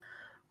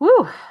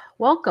Woo!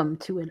 Welcome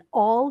to an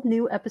all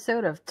new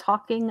episode of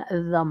Talking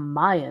the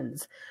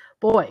Mayans.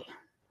 Boy,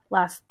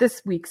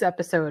 this week's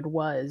episode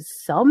was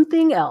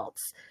something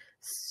else.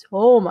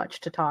 So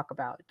much to talk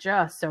about.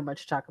 Just so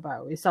much to talk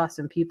about. We saw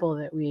some people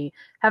that we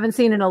haven't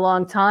seen in a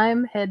long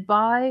time head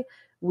by.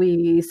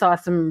 We saw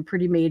some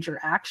pretty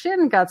major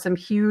action, got some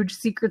huge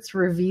secrets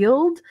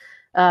revealed.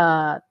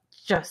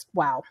 Just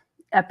wow.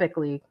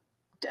 Epically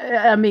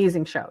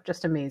amazing show.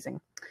 Just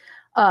amazing.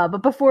 But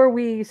before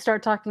we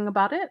start talking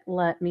about it,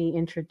 let me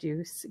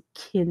introduce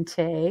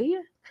Kinte,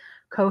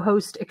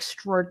 co-host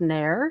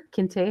extraordinaire.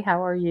 Kinte,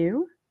 how are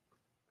you?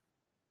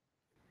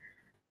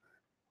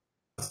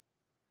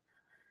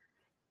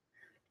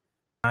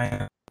 I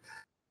am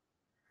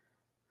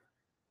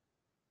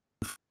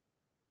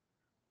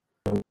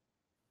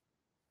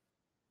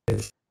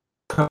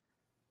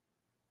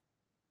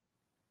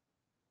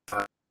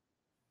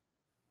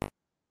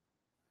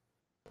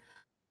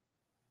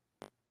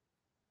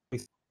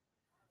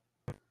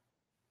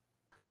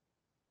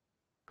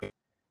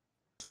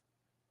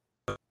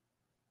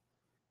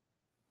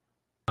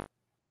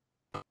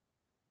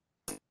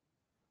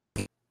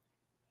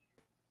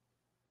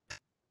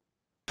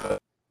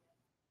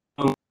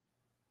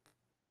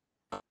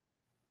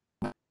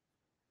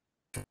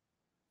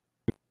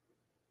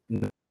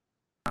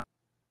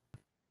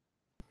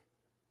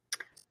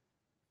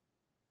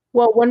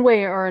Well, one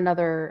way or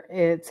another,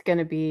 it's going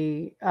to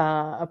be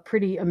a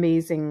pretty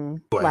amazing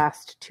boy.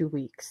 last 2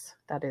 weeks.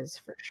 That is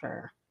for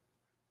sure.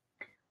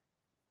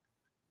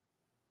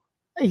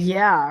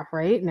 Yeah,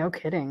 right? No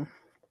kidding.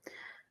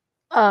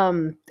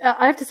 I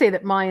have to say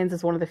that Mayans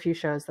is one of the few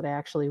shows that I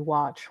actually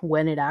watch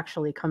when it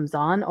actually comes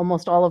on.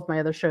 Almost all of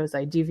my other shows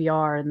I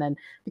DVR, and then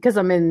because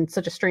I'm in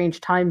such a strange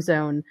time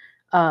zone,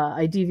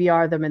 I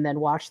DVR them and then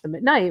watch them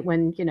at night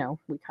when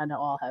we kind of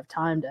all have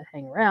time to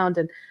hang around.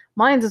 And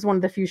Mayans is one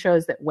of the few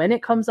shows that when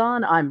it comes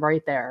on, I'm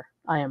right there.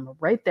 I am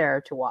right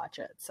there to watch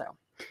it. So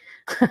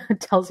it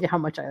tells you how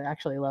much I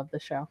actually love the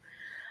show.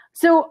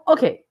 So,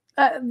 okay,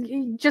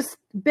 just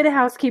a bit of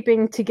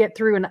housekeeping to get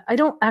through, and I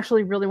don't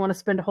actually really want to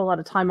spend a whole lot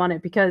of time on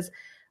it because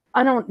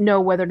I don't know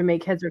whether to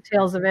make heads or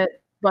tails of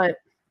it. But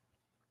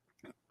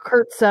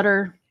Kurt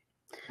Sutter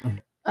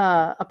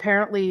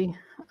apparently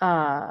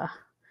uh,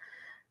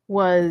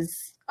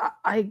 was,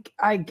 I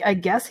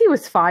guess he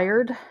was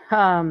fired.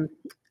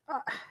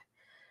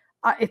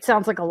 It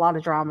sounds like a lot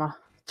of drama.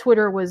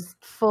 Twitter was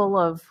full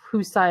of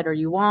whose side are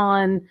you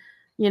on?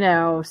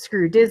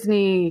 Screw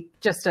Disney.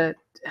 Just a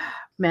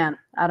man.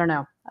 I don't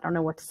know. I don't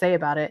know what to say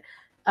about it.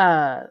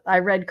 I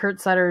read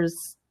Kurt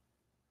Sutter's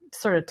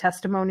sort of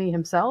testimony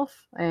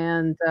himself,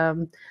 and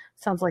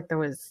sounds like there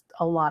was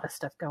a lot of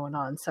stuff going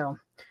on. So,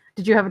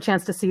 did you have a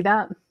chance to see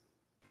that?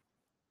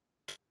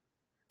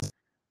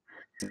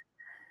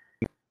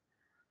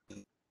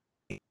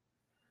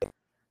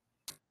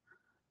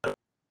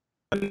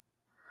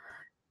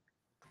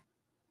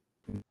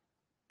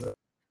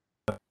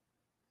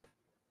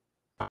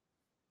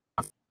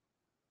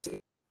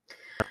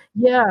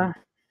 Yeah.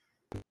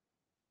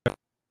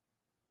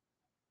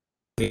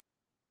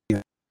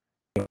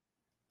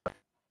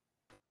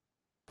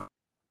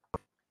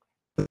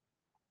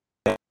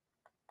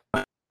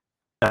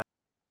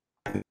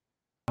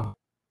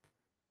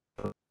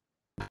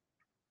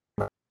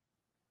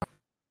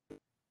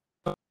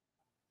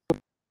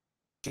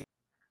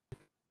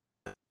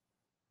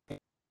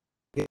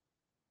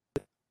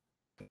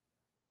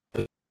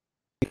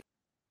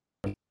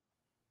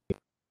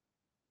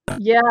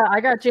 Yeah, I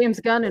got James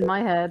Gunn in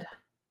my head.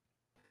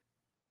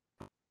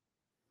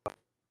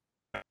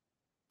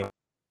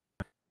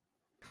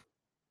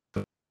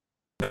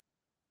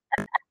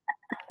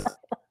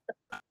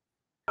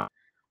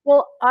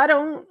 Well, I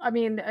don't. I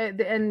mean,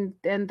 and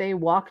they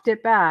walked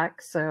it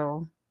back,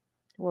 so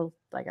well,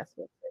 I guess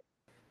we'll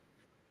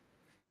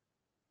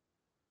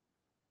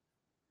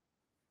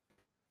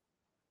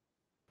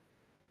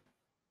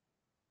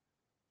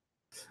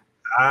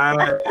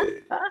I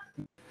see.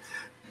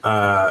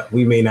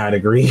 we may not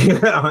agree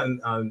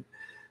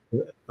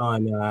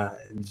on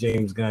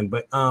James Gunn,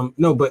 but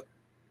no, but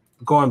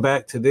going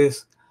back to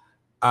this,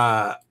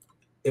 uh,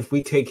 if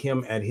we take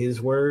him at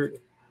his word,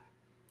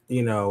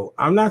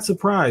 I'm not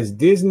surprised.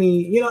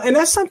 Disney, and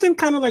that's something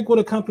kind of like what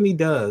a company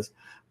does.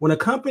 When a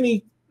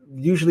company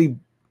usually,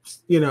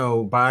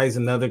 buys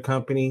another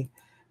company,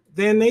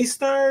 then they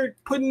start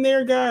putting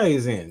their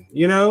guys in.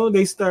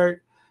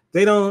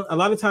 They don't, a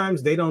lot of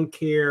times they don't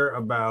care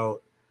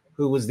about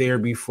who was there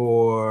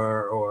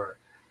before, or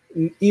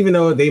even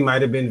though they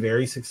might have been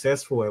very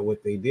successful at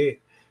what they did.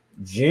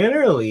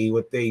 Generally,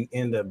 what they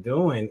end up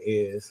doing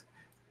is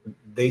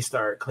they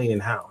start cleaning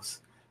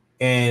house.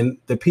 And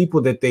the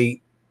people that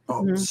they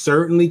Mhm.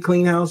 certainly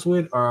clean house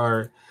with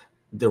are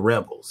the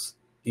rebels,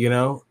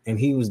 and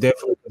he was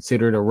definitely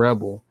considered a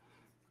rebel.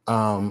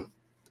 And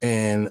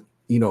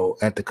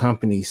at the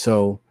company.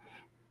 So,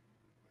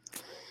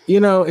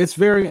 it's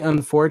very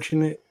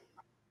unfortunate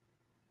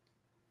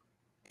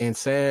and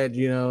sad,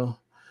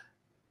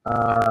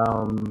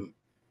 Um,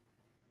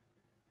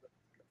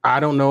 I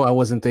don't know. I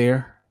wasn't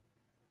there.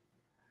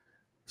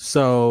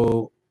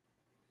 So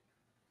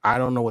I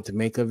don't know what to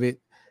make of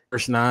it.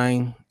 First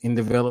 9 in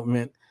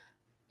development,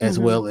 as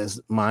well as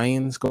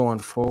Mayans going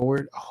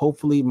forward.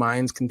 Hopefully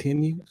Mayans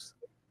continues.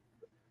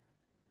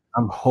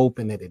 I'm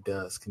hoping that it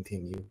does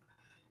continue.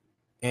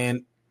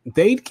 And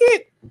they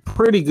get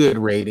pretty good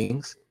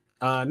ratings.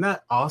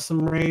 Not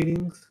awesome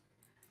ratings.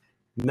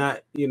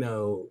 Not,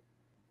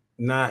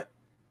 not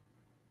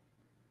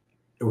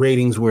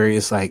ratings where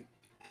it's like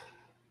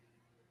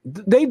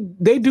they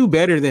do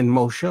better than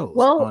most shows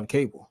on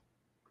cable.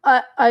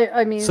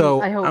 I mean,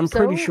 so I hope I'm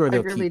pretty so. sure I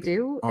they'll really keep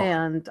do, it on.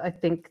 and I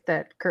think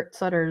that Kurt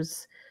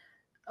Sutter's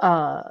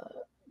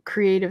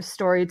creative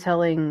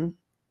storytelling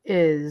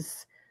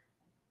is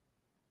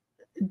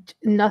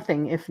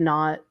nothing if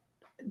not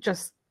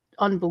just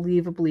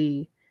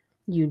unbelievably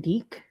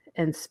unique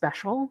and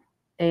special.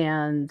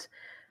 And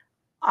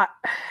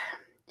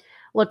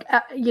look,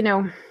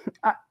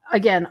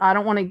 again, I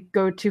don't want to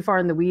go too far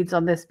in the weeds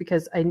on this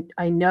because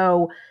I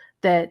know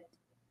that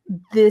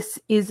this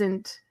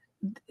isn't.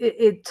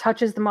 It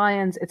touches the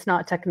Mayans. It's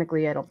not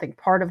technically, I don't think,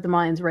 part of the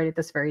Mayans right at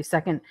this very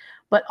second.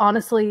 But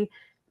honestly,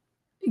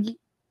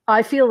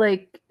 I feel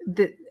like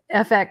the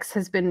FX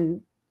has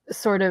been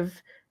sort of,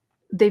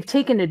 they've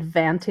taken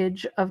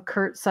advantage of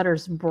Kurt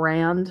Sutter's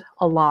brand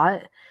a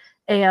lot.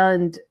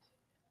 And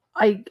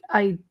I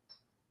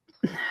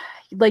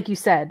like you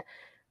said,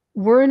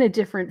 we're in a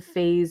different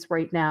phase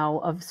right now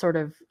of sort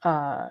of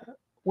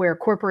where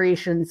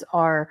corporations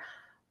are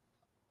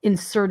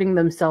inserting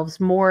themselves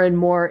more and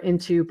more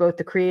into both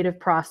the creative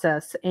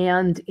process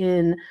and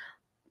in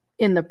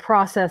the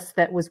process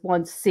that was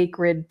once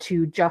sacred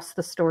to just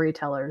the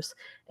storytellers.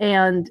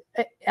 And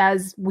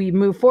as we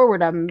move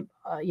forward, I'm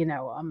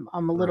a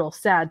little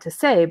sad to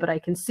say, but I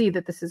can see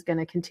that this is going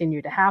to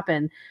continue to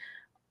happen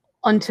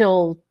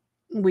until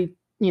we,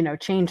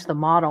 change the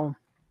model.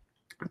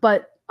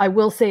 But I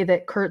will say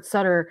that Kurt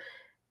Sutter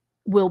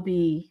will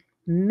be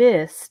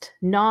missed,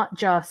 not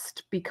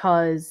just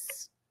because,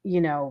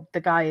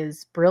 the guy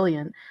is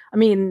brilliant. I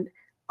mean,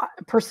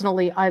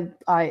 personally, I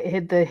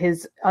had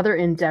his other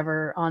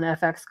endeavor on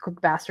FX,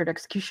 Quick Bastard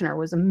Executioner,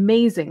 was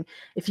amazing.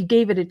 If you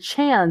gave it a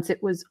chance,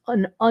 it was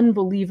an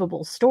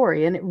unbelievable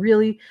story, and it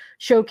really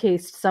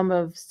showcased some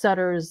of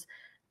Sutter's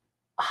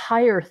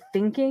higher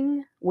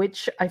thinking,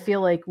 which I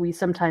feel like we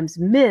sometimes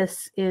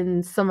miss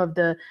in some of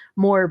the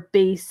more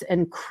base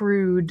and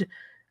crude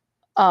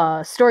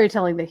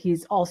storytelling that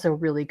he's also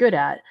really good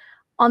at.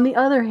 On the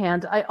other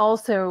hand, I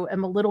also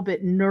am a little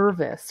bit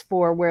nervous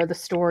for where the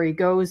story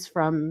goes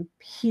from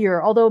here,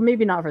 although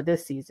maybe not for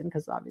this season,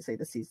 because obviously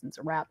the season's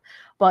a wrap,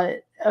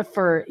 but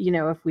for,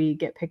 if we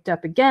get picked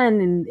up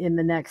again in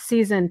the next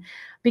season,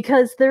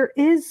 because there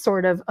is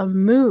sort of a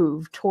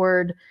move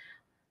toward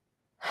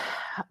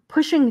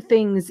pushing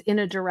things in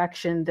a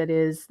direction that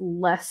is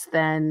less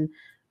than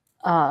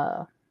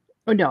no,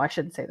 I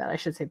shouldn't say that. I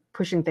should say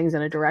pushing things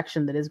in a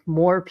direction that is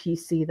more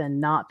PC than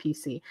not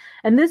PC.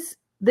 And this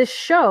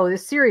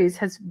series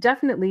has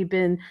definitely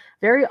been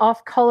very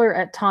off color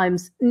at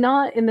times,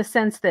 not in the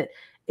sense that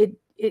it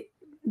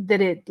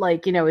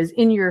like, is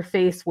in your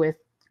face with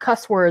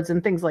cuss words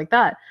and things like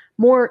that,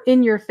 more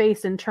in your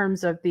face in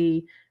terms of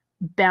the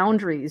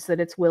boundaries that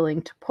it's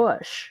willing to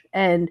push,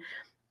 and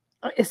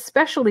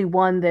especially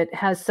one that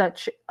has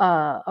such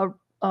a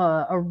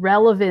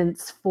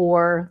relevance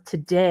for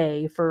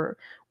today, for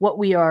what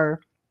we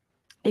are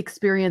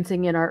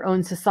experiencing in our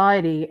own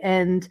society.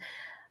 And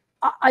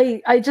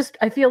I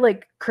feel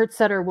like Kurt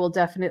Sutter will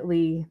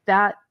definitely,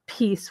 that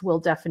piece will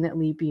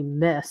definitely be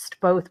missed,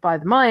 both by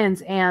the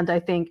Mayans and I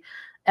think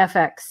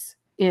FX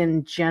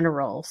in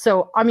general.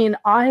 So, I mean,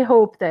 I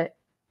hope that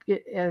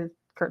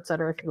Kurt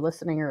Sutter, if you're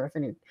listening, or if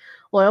any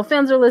loyal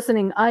fans are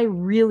listening, I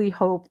really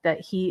hope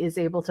that he is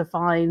able to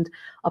find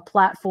a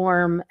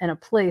platform and a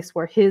place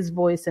where his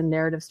voice and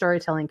narrative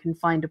storytelling can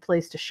find a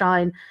place to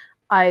shine.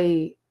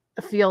 I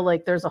feel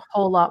like there's a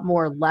whole lot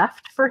more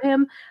left for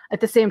him.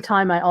 At the same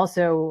time, I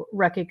also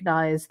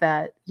recognize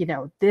that,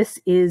 this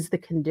is the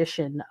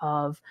condition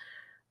of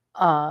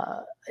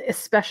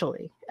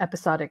especially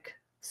episodic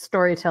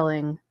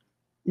storytelling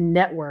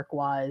network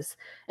wise.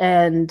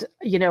 And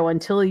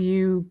until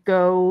you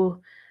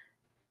go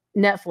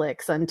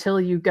Netflix,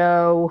 until you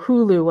go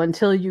Hulu,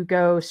 until you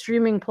go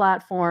streaming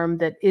platform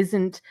that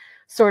isn't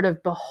sort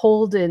of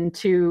beholden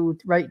to,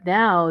 right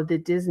now, the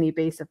Disney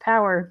base of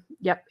power,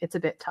 yep, it's a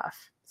bit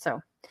tough. So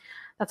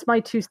that's my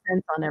 2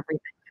 cents on everything.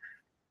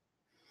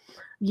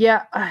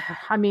 Yeah,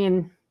 I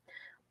mean,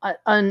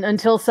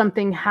 until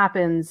something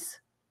happens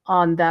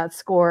on that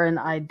score, and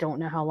I don't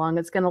know how long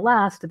it's going to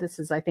last. This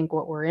is, I think,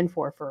 what we're in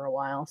for a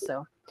while.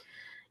 So,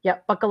 yeah,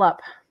 buckle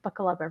up,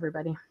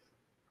 everybody.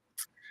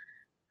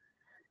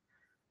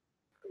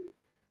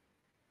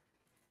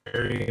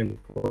 Very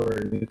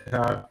important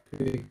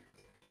topic.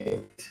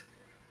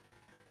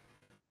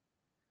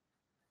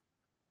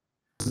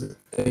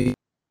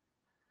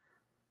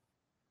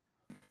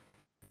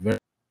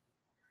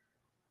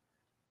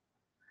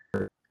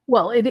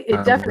 Well, it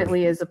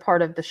definitely is a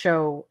part of the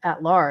show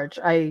at large.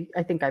 I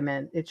think I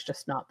meant it's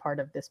just not part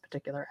of this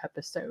particular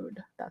episode.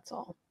 That's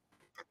all.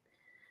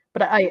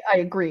 But I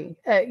agree.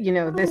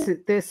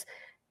 This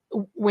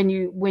when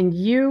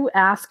you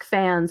ask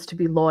fans to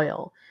be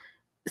loyal,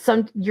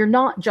 you're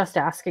not just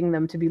asking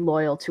them to be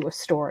loyal to a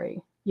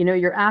story.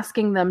 You're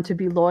asking them to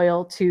be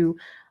loyal to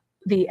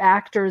the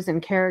actors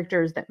and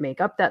characters that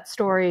make up that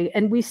story,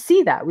 and we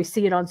see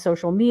it on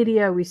social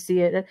media. We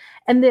see it,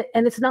 and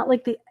it's not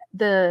like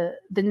the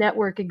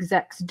network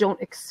execs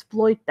don't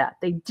exploit that.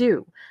 They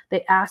do.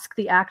 They ask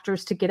the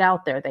actors to get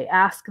out there. They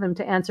ask them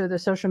to answer the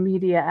social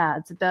media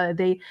ads.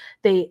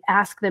 They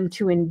ask them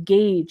to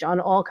engage on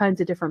all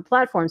kinds of different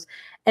platforms,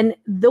 and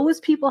those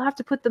people have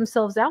to put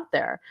themselves out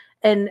there.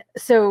 And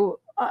so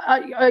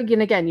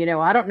again,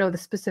 I don't know the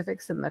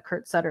specifics in the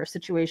Kurt Sutter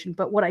situation,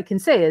 but what I can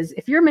say is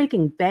if you're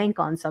making bank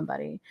on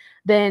somebody,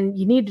 then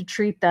you need to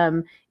treat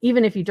them,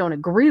 even if you don't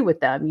agree with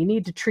them, you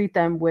need to treat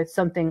them with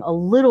something a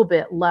little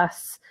bit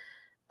less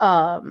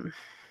than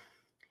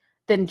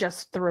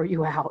just throw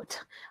you out.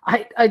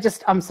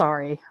 I'm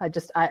sorry.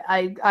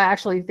 I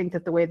actually think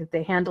that the way that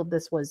they handled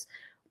this was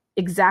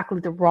exactly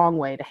the wrong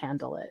way to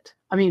handle it.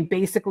 I mean,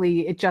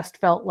 basically, it just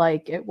felt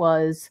like it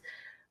was,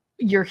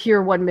 you're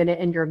here 1 minute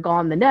and you're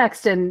gone the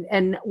next.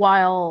 And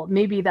while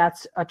maybe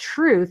that's a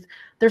truth,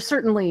 there's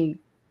certainly,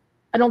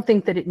 I don't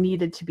think that it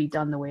needed to be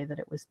done the way that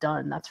it was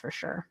done. That's for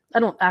sure. I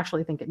don't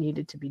actually think it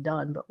needed to be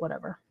done, but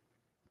whatever.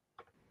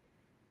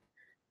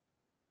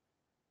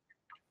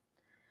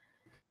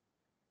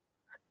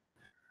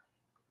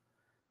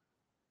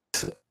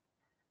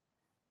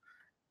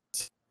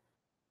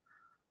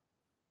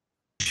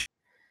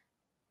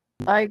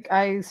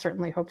 I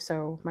certainly hope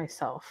so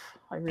myself.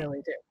 I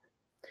really do.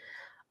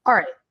 All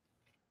right.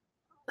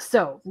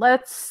 So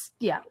let's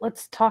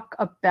talk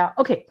about,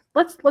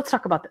 let's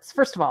talk about this.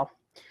 First of all,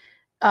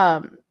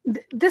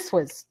 this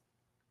was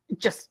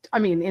just, I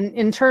mean,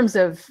 in terms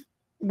of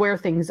where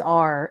things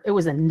are, it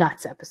was a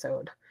nuts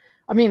episode.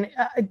 I mean,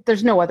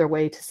 there's no other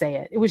way to say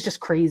it. It was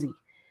just crazy,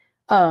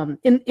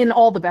 in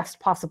all the best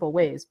possible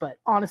ways. But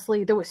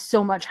honestly, there was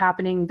so much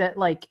happening that,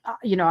 like,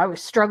 I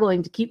was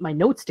struggling to keep my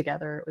notes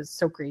together. It was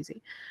so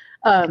crazy.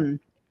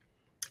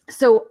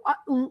 So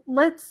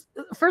let's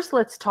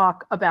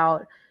talk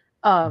about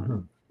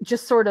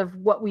just sort of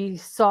what we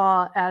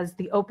saw as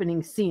the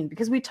opening scene,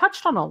 because we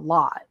touched on a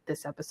lot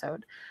this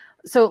episode.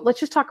 So let's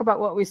just talk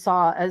about what we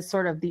saw as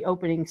sort of the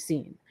opening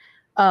scene.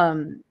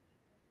 And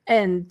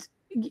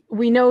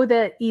we know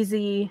that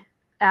Easy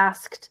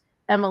asked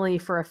Emily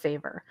for a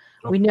favor.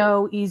 Okay. We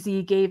know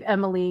Easy gave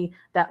Emily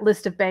that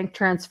list of bank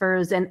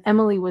transfers, and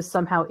Emily was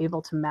somehow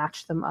able to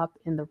match them up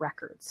in the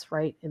records,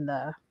 right? In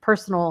the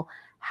personal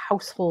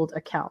household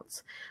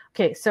accounts.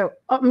 Okay, so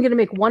I'm going to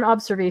make one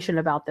observation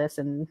about this,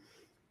 and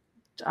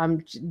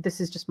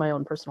this is just my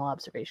own personal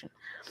observation.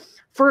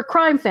 For a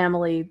crime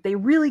family, they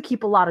really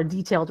keep a lot of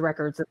detailed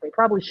records that they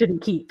probably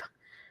shouldn't keep.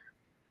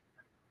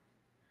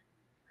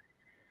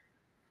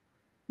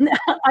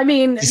 I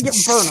mean,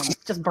 burn them.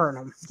 Just burn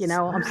them.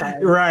 I'm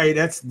sorry. Right.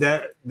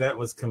 That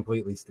was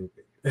completely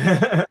stupid.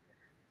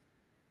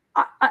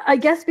 I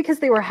guess because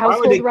they were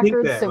household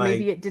records, so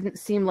maybe it didn't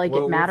seem like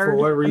it mattered. For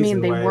what reason? I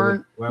mean, they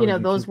weren't,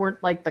 those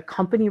weren't like the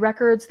company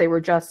records. They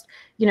were just,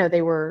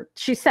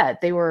 she said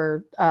they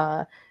were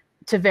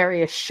to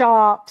various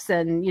shops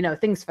and,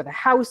 things for the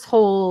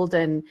household.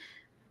 And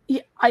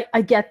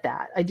I get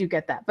that. I do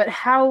get that. But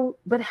how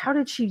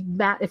did she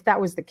if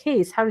that was the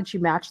case, how did she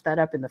match that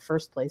up in the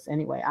first place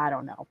anyway? I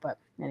don't know. But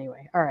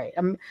anyway, all right.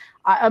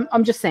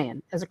 I'm just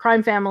saying, as a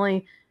crime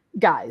family,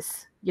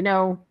 guys,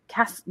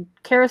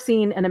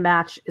 kerosene and a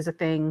match is a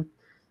thing.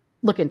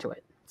 Look into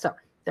it. So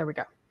there we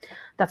go.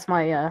 That's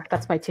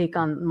my take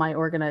on my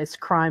organized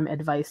crime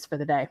advice for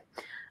the day.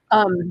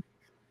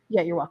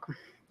 Yeah, you're welcome.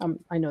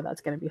 I know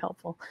that's going to be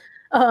helpful.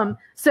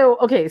 So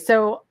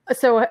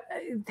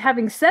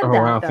having said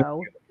that,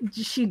 though,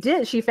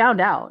 she found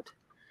out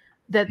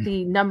that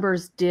the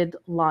numbers did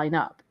line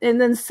up.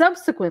 And then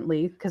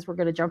subsequently, because we're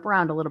going to jump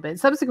around a little bit,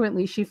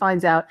 subsequently she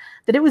finds out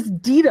that it was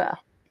Dita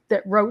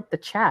that wrote the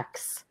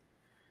checks.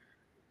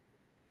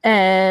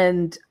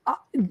 And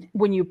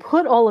when you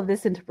put all of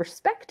this into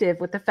perspective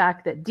with the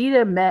fact that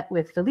Dita met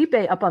with Felipe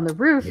up on the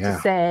roof to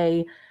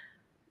say,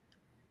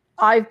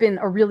 I've been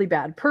a really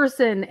bad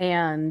person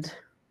and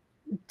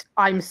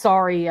I'm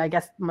sorry. I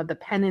guess the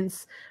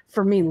penance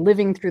for me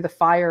living through the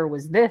fire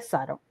was this.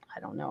 I don't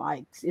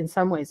know. In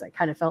some ways, I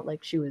kind of felt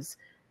like she was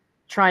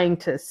trying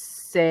to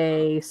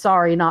say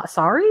sorry, not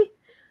sorry.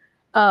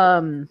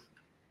 And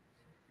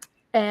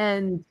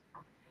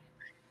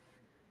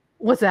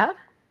what's that?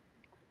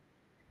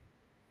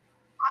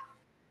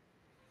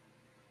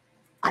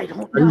 I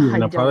don't know. I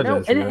don't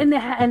know.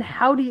 And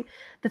how do you?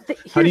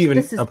 How do you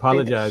even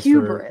apologize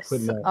for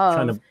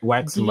trying to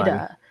wax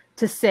somebody?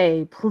 To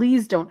say,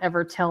 please don't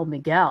ever tell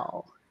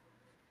Miguel,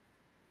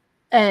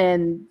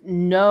 and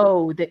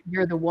know that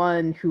you're the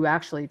one who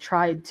actually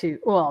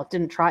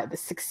didn't try, but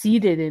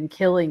succeeded in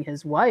killing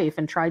his wife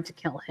and tried to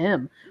kill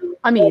him.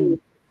 I mean,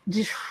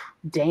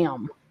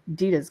 damn,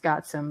 Dita's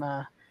got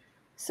some,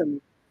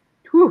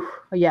 whew,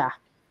 yeah.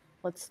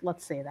 Let's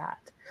say that.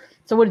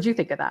 So what did you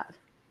think of that?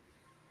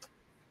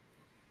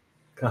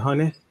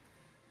 Cojones?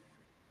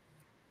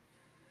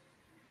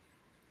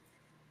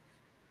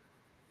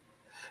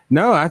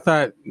 No, I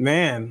thought,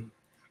 man,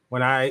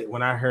 when I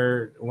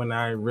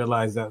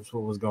realized that's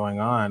what was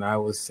going on, I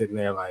was sitting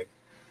there like,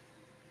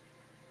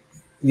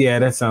 yeah,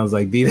 that sounds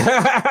like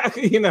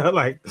Dita.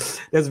 Like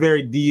that's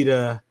very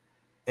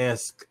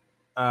Dita-esque.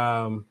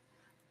 Um,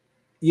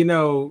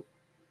 me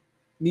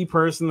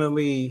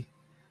personally,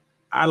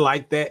 I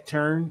like that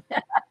turn.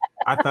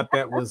 I thought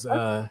that was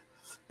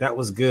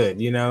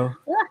good,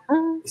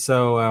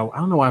 So I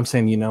don't know why I'm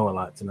saying a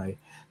lot today.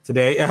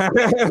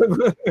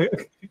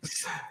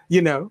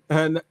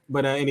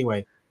 But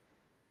anyway,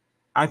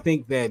 I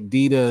think that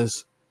Dita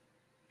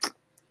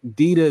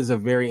is a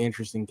very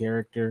interesting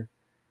character.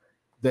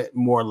 That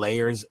more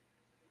layers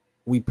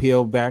we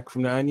peel back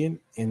from the onion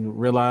and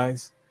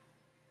realize,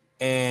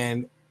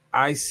 and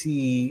I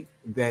see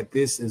that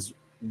this is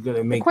going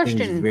to make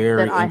things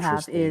very that I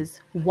interesting. have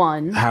is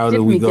one, how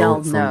do we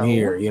go from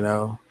here?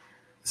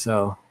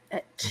 So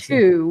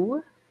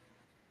 2,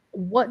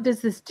 what does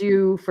this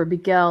do for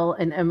Miguel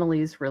and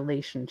Emily's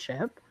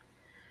relationship?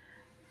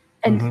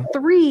 And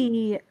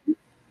 3,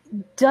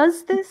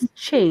 does this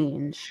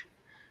change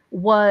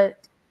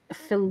what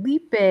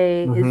Felipe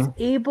is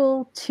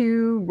able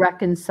to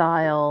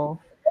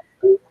reconcile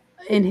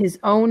in his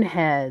own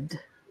head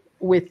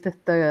with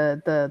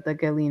the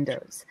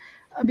Galindos?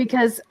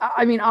 Because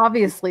I mean,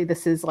 obviously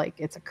this is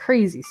it's a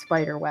crazy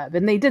spider web,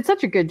 and they did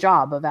such a good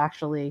job of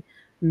actually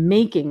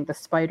making the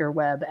spider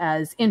web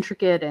as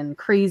intricate and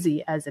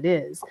crazy as it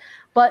is.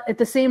 But at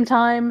the same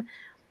time,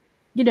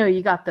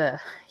 you got the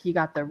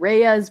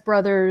Reyes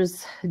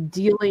brothers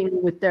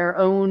dealing with their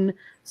own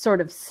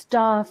sort of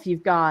stuff.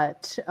 You've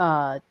got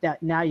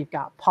now you've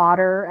got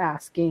Potter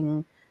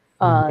asking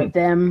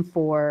them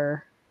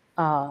for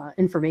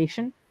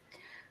information.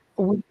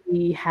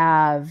 We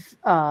have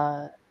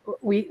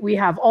we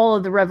have all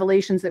of the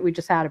revelations that we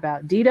just had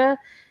about Dita,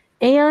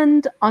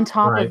 and on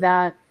top of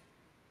that,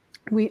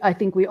 I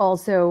think we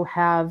also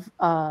have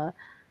the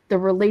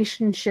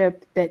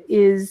relationship that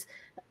is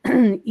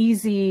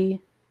Easy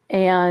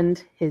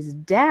and his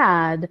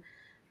dad,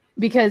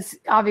 because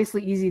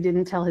obviously Easy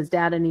didn't tell his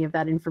dad any of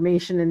that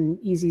information, and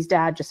Easy's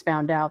dad just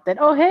found out that,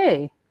 oh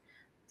hey,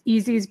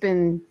 Easy's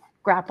been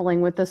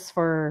grappling with us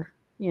for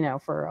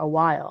a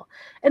while,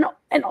 and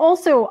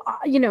also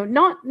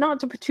not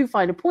to put too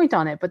fine a point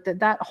on it, but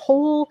that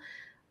whole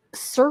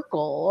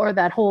circle, or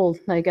that whole,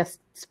 I guess,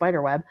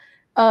 spider web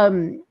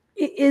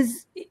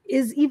is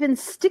even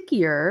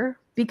stickier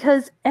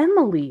because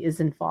Emily is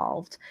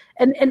involved,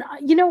 and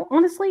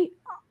honestly,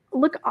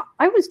 look,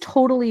 I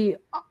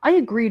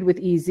agreed with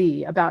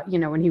EZ about,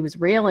 when he was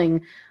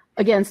railing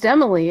against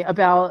Emily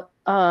about,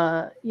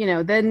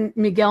 then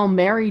Miguel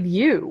married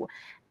you.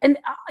 And,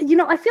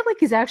 I feel like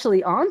he's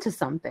actually onto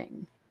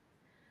something.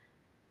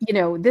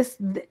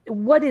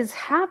 What is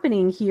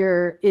happening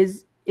here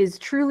is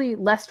truly,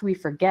 lest we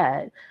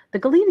forget, the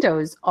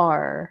Galindos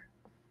are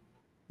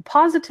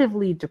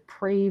positively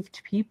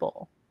depraved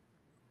people.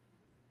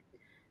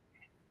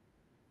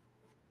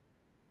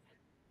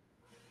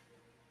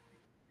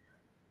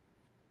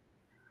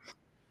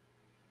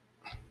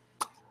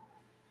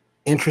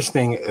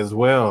 Interesting as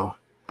well.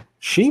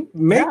 She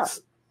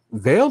makes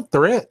veiled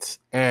threats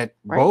at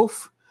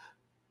both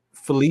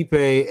Felipe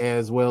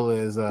as well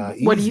as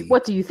Easy.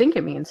 What do you think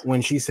it means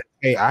when she said,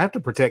 "Hey, I have to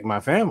protect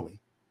my family"?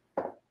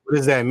 What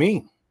does that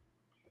mean?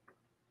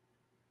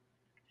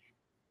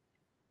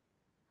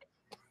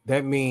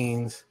 That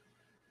means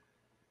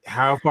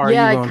how far are you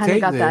going to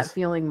take got this? That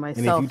feeling myself.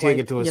 And if you take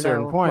it to a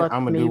certain point,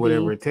 I'm going to do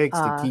whatever it takes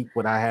to keep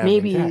what I have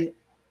intact.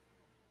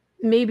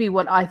 Maybe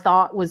what I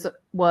thought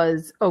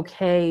was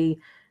okay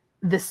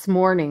this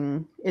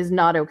morning is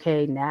not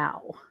okay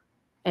now.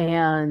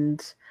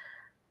 And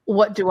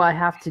what do I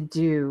have to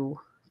do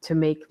to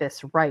make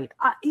this right?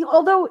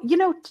 Although,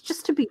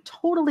 just to be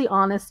totally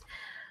honest,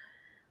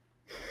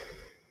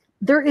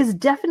 there is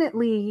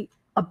definitely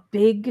a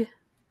big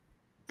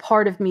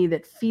part of me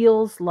that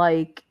feels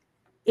like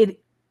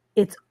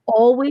it's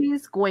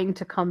always going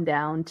to come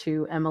down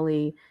to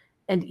Emily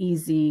and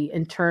Easy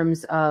in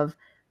terms of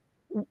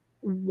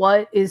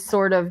what is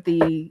sort of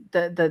the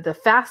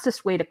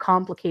fastest way to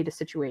complicate a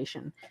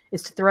situation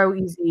is to throw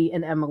Easy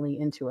and Emily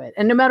into it.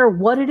 And no matter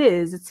what it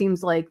is, it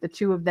seems like the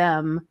two of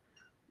them,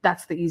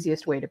 that's the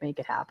easiest way to make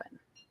it happen.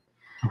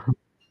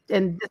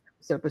 And this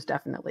episode was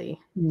definitely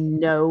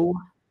no.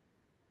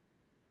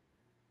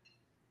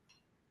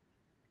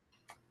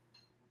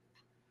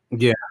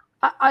 Yeah.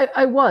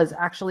 I was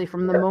actually,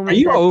 from the moment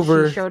she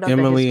showed up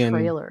Emily at his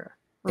trailer.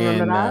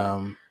 Remember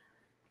that?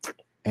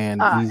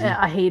 And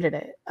I hated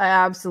it. I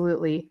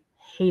absolutely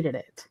hated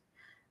it.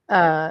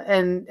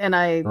 And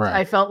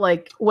I felt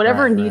like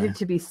whatever needed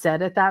to be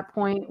said at that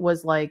point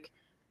was like,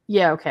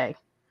 yeah, okay.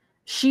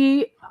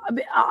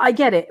 I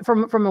get it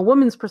from a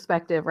woman's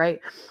perspective,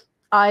 right?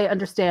 I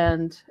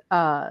understand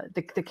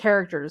the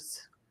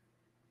character's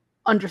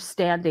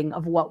understanding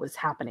of what was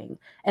happening,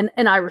 and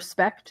I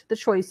respect the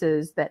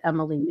choices that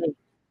Emily made.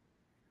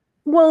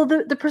 Well,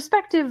 the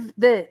perspective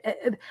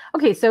that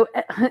okay, so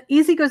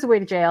Easy goes away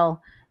to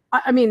jail.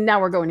 I mean, now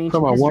we're going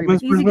ancient history.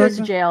 But Easy goes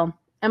to jail,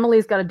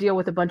 Emily's got to deal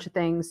with a bunch of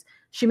things.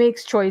 She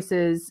makes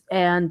choices,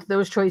 and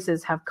those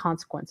choices have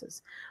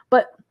consequences.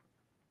 But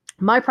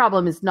my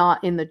problem is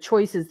not in the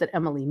choices that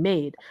Emily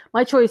made.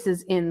 My choice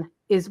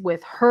is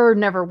with her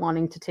never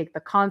wanting to take the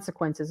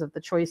consequences of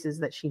the choices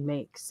that she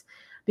makes,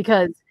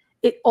 because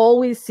it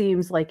always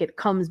seems like it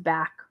comes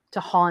back to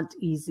haunt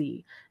EZ.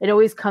 It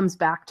always comes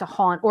back to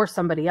haunt, or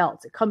somebody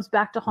else. It comes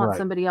back to haunt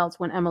somebody else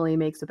when Emily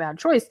makes a bad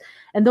choice.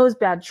 And those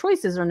bad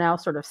choices are now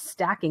sort of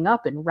stacking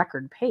up in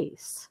record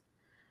pace.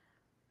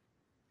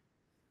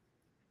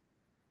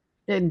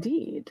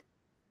 Indeed.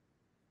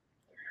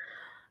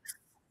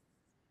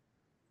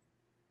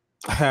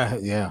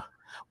 Yeah,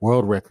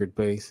 world record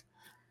pace.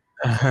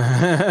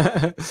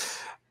 Yeah,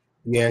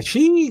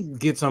 she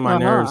gets on my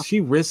nerves.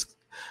 She risks,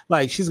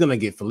 like, she's gonna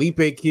get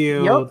Felipe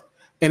killed. Yep.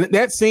 And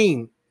that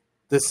scene,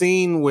 the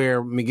scene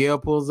where Miguel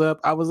pulls up,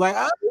 I was like,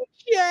 oh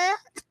yeah,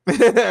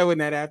 when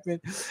that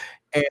happened.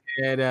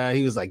 And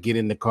he was like, get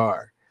in the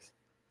car.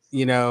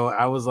 You know,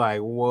 I was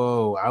like,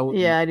 whoa,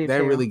 I do that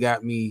too. really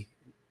got me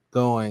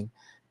going.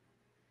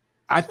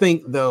 I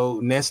think though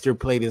Nestor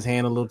played his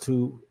hand a little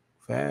too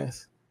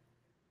fast.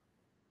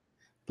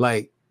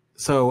 Like,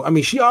 so I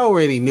mean, she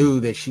already knew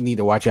that she needed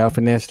to watch out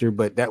for Nestor,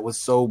 but that was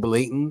so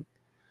blatant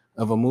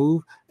of a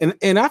move.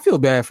 And I feel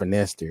bad for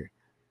Nestor.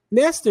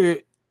 Nestor,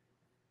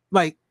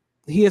 like,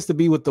 he has to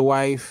be with the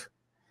wife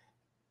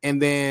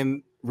and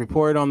then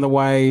report on the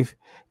wife.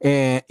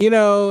 And, you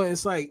know,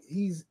 it's like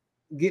he's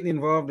getting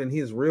involved in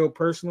his real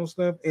personal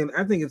stuff. And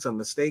I think it's a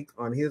mistake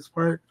on his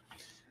part.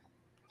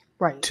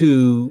 Right.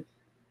 To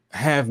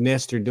have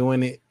Nestor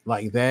doing it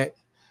like that.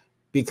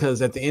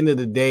 Because at the end of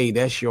the day,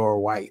 that's your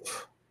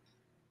wife.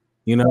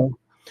 You know?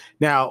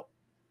 Now,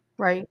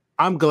 right.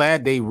 I'm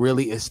glad they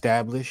really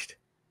established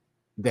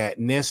that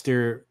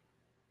Nestor,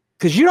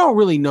 because you don't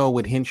really know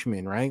with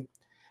henchmen, right?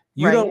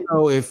 You don't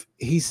know if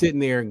he's sitting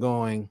there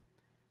going,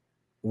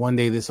 one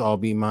day this all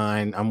be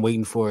mine. I'm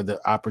waiting for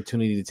the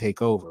opportunity to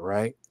take over,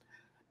 right?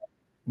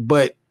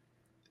 But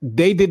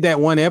they did that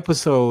one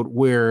episode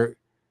where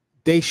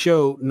they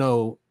showed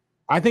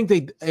I'm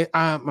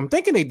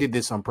thinking they did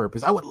this on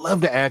purpose. I would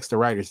love to ask the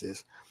writers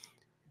this,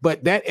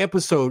 but that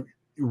episode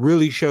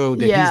really showed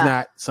that he's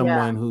not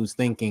someone who's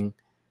thinking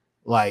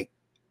like,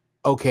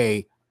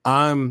 okay,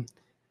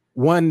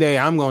 one day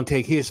I'm going to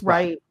take his spot.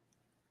 Right.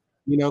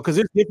 You know, because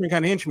there's different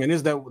kind of henchmen.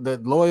 There's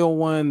the loyal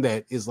one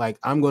that is like,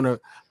 I'm going to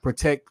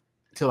protect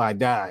till I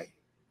die,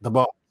 the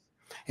boss.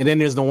 And then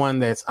there's the one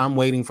that's, I'm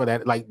waiting for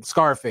that, like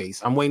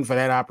Scarface. I'm waiting for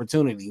that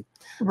opportunity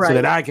so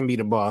that I can be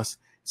the boss.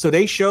 So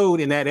they showed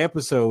in that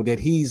episode that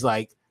he's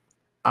like,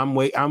 I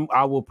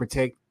will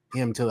protect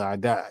him till I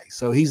die.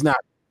 So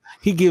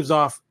he gives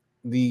off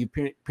the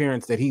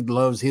appearance that he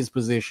loves his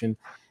position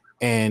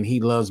and he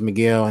loves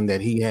Miguel and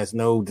that he has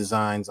no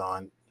designs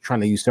on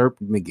trying to usurp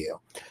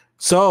Miguel.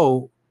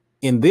 So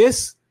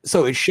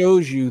it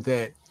shows you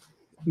that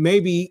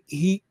maybe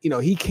he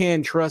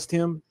can trust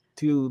him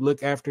to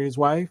look after his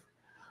wife,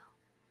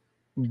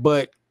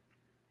 but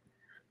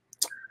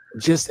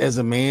just as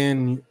a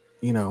man,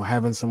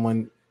 having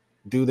someone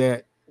do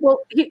that. Well,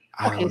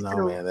 I don't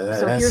know, man.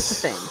 So here's the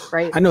thing,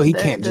 right? I know he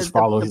can't just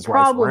follow his wife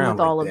around. The problem with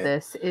all of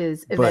this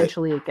is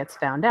eventually it gets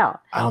found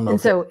out. I don't know.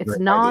 And so it's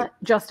not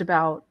just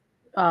about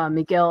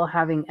Miguel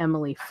having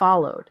Emily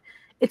followed.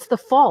 It's the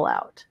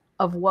fallout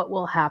of what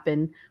will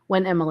happen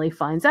when Emily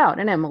finds out.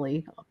 And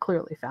Emily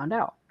clearly found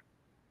out.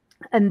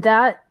 And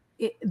that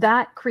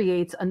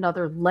creates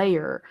another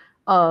layer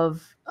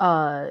of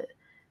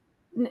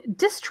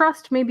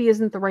distrust, maybe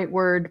isn't the right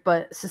word,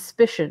 but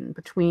suspicion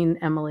between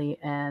Emily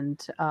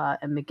and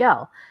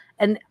Miguel.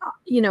 And,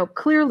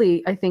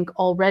 clearly, I think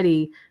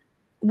already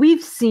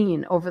we've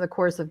seen over the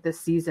course of this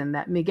season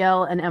that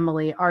Miguel and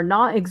Emily are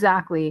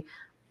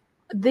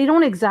they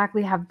don't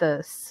exactly have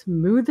the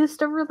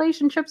smoothest of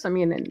relationships. I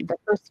mean, in the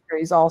first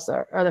series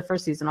also, or the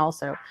first season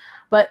also,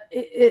 but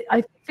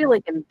I feel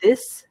like in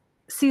this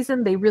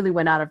season, they really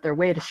went out of their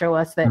way to show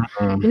us that,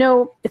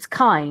 it's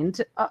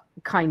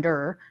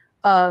kinder.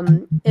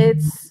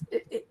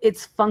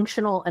 It's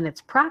functional and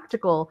it's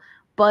practical,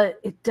 but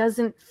it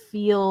doesn't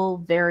feel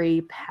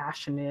very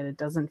passionate. It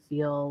doesn't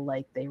feel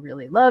like they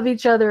really love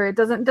each other. It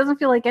doesn't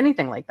feel like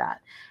anything like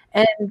that.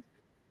 And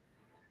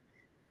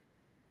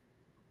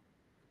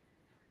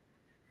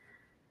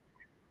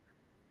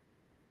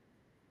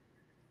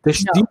do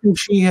you think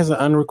she has an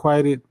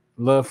unrequited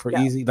love for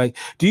EZ? Like,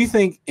 do you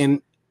think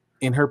in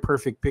her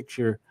perfect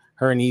picture,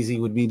 her and EZ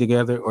would be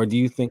together, or do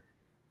you think?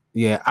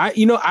 Yeah,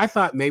 I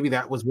thought maybe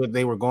that was what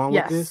they were going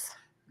with this,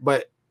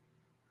 but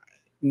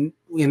in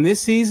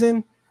this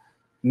season,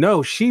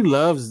 no, she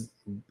loves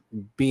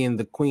being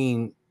the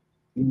queen,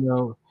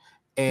 and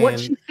what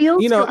she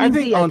feels, I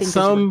think on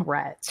some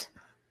regret.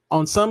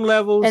 On some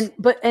levels,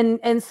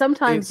 and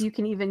sometimes you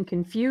can even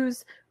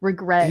confuse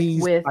regret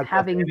with like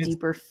having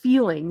deeper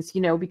feelings,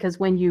 because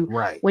when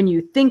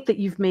you think that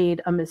you've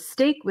made a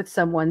mistake with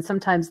someone,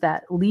 sometimes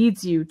that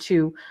leads you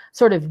to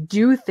sort of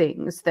do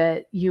things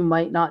that you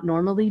might not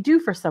normally do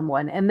for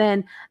someone, and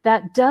then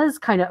that does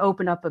kind of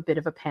open up a bit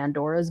of a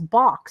Pandora's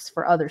box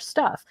for other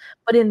stuff.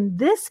 But in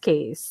this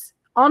case,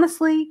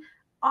 honestly,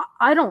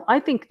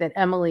 I think that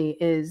Emily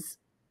is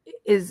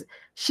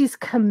she's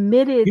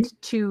committed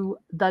to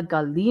the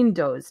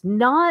Galindos,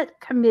 not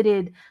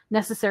committed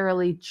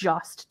necessarily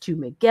just to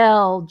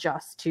Miguel,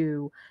 just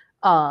to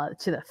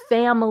the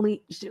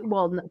family.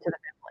 Well, to the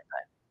family,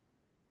 but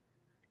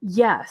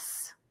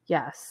yes,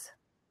 yes,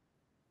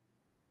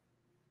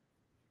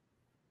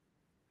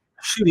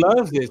 She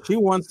loves it. She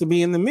wants to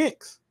be in the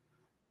mix.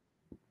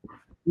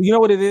 You know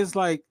what it is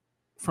like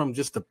from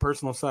just the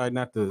personal side,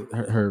 not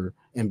her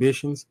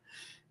ambitions.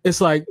 It's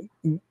like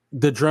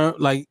the drum.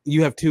 Like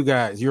you have two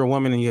guys. You're a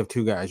woman and you have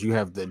two guys. You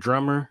have the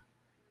drummer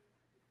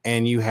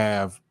and you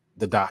have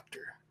the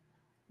doctor.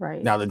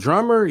 right. Now the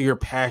drummer you're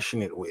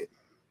passionate with.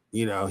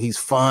 You know he's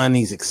fun.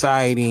 He's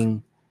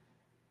exciting.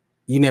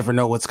 You never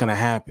know what's going to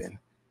happen,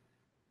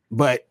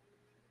 but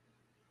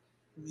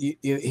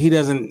he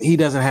doesn't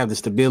have the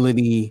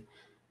stability.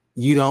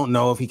 You don't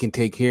know if he can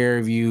take care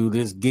of you.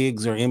 There's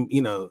gigs are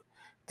the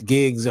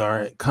gigs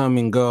are come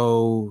and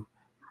go,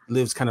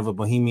 lives kind of a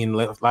bohemian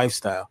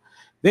lifestyle.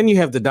 Then you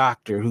have the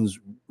doctor who's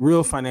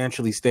real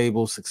financially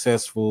stable,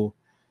 successful,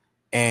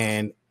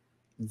 and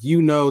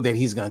you know that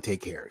he's going to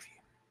take care of you.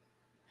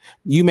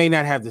 You may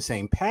not have the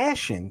same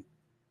passion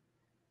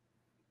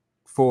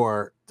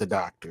for the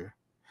doctor,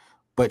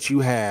 but you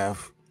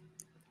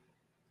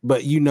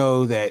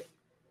know that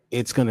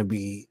it's going to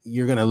be,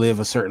 you're going to live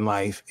a certain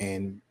life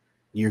and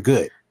you're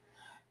good.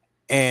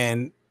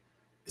 And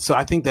so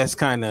I think that's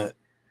kind of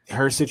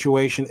her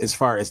situation as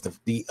far as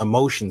the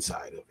emotion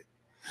side of it.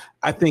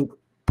 I think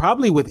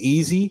probably with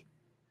Easy,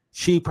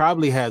 she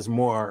probably has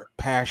more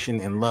passion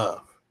and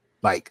love.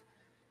 Like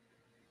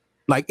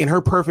in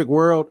her perfect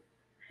world,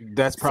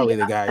 that's probably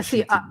the guy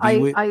she could be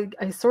with.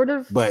 I sort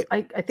of, but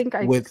I think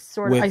I with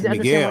sort of, I understand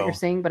Miguel, what you're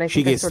saying, but I she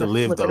think I gets sort to of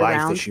live flip the it life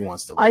around. that she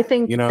wants to live. I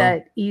think you know?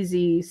 that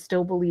Easy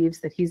still believes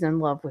that he's in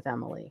love with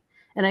Emily.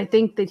 And I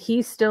think that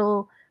he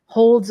still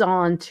holds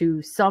on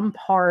to some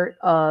part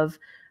of,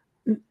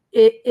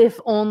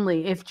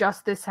 if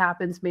just this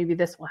happens, maybe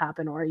this will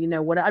happen. Or, you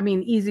know what, I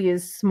mean, Easy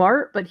is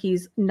smart, but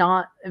he's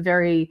not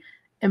very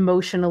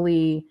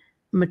emotionally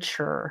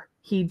mature.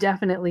 He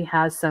definitely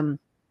has some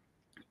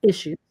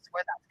issues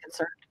where that's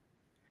concerned.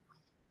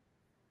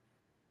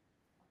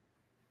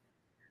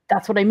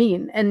 That's what I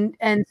mean.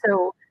 And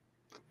so,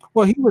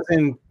 Well, he was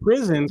in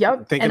prison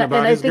yep. thinking And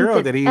about I his think girl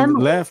that that he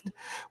Emily, left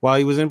while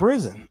he was in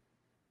prison.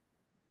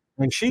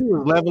 And she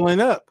was leveling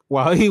up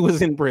while he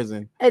was in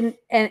prison. and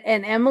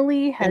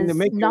Emily And to has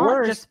make it not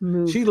worse, just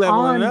moved she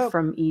leveling on up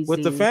from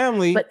with the Easy,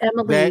 family but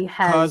Emily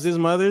that caused his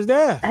mother's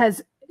death.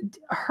 has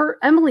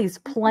Emily's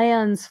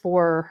plans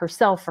for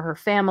herself, for her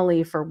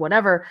family, for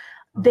whatever,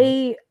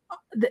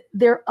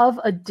 they're of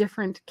a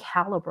different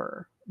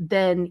caliber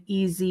than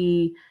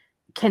Easy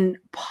can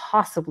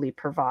possibly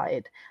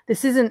provide.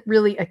 This isn't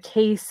really a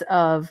case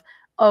of,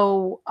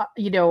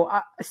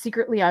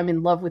 secretly I'm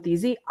in love with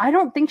Easy. I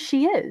don't think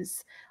she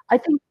is. I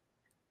think,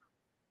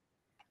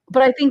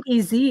 but I think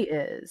Easy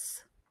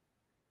is.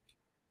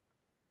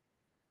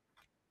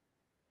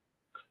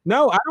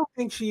 No, I don't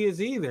think she is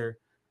either.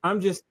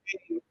 I'm just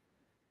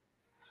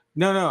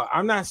no,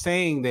 I'm not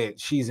saying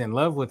that she's in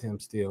love with him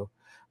still.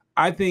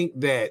 I think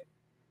that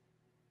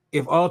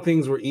if all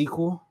things were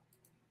equal,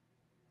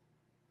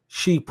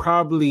 she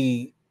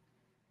probably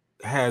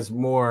has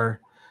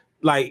more,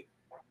 like,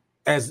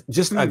 as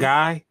just a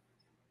guy.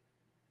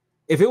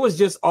 If it was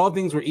just all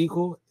things were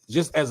equal,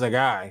 just as a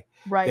guy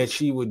Right. that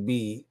she would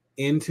be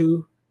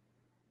into,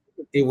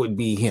 it would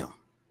be him.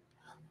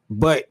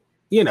 But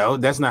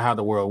that's not how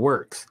the world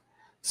works.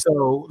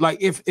 So, like,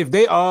 if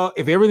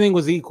everything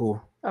was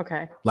equal,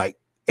 Okay. like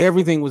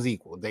everything was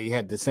equal, they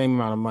had the same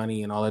amount of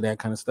money and all of that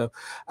kind of stuff,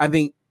 I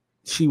think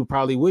she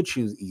would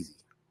choose Easy.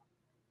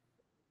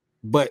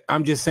 But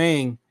I'm just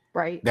saying,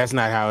 right, that's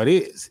not how it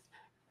is.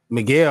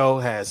 Miguel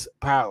has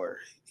power.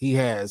 He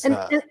has and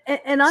I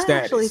status,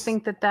 actually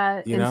think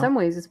that in some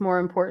ways is more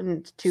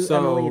important to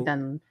Emily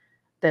than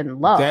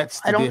love.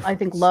 I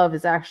think love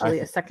is actually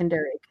a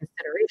secondary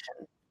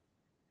consideration.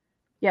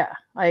 Yeah,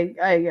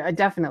 I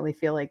definitely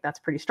feel like that's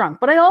pretty strong.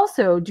 But I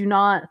also do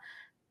not,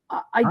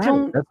 I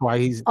don't that's why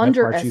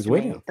she's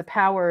waiting. the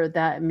power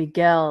that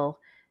Miguel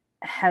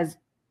has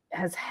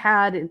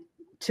had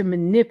to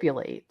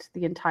manipulate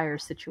the entire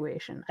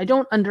situation. I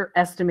don't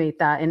underestimate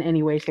that in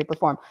any way, shape, or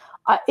form.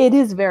 It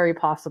is very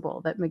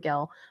possible that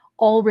Miguel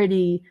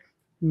already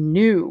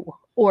knew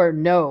or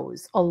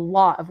knows a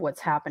lot of what's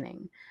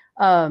happening.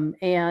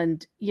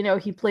 And,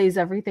 he plays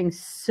everything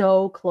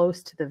so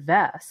close to the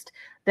vest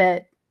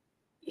that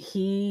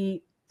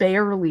he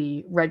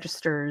barely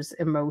registers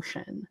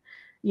emotion.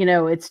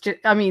 It's just,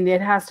 I mean,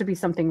 it has to be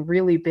something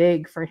really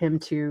big for him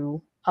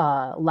to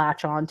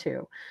latch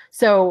onto.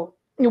 So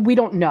we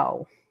don't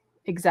know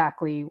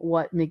exactly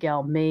what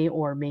Miguel may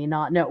or may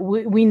not know.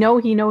 We know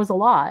he knows a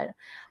lot,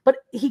 but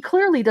he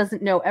clearly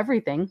doesn't know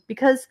everything,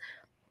 because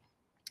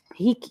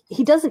he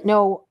doesn't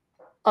know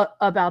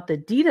about the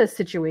Dita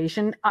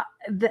situation.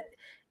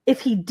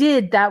 If he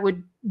did, that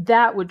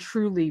would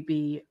truly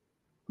be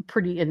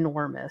pretty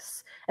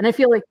enormous. And I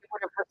feel like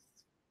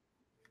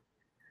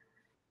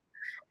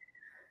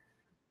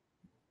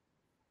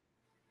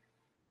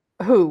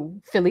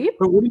Who? Philippe?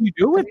 But what do you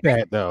do with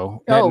that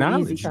though? That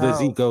knowledge? Easy. Does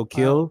he go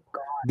kill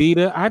God.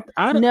 Dita?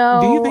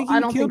 Do you think he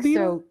would kill Dita?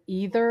 So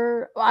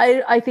either.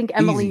 I think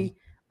Emily. Easy.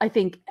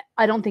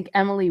 I don't think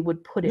Emily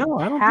would put it No,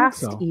 I don't think past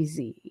so.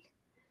 Easy.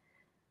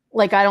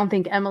 Like, I don't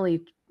think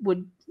Emily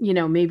would,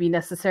 maybe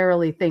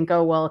necessarily think,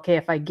 oh, well, okay,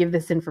 if I give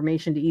this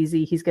information to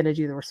Easy, he's going to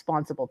do the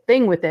responsible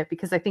thing with it,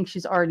 because I think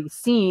she's already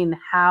seen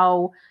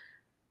how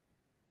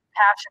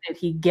passionate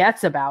he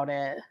gets about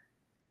it.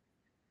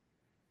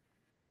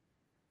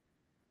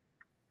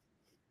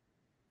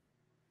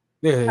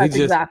 Yeah, that's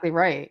exactly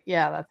right.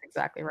 Yeah, that's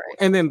exactly right.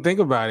 And then think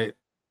about it.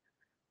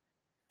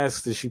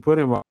 Did she put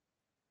him on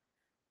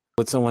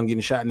with someone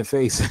getting shot in the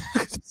face?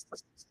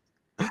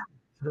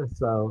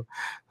 So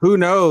who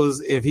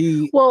knows if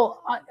he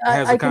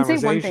has a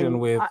conversation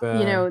with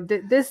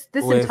this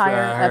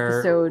entire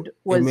episode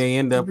was may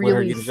end up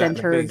really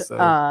centered face,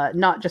 so.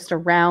 Not just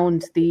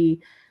around it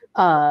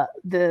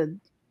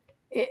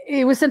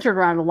was centered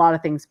around a lot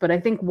of things, but I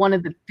think one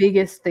of the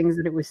biggest things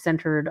that it was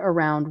centered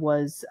around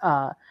was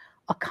a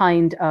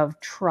kind of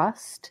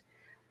trust.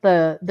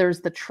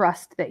 There's the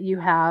trust that you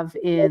have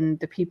in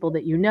the people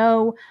that you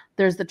know.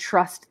 There's the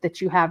trust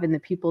that you have in the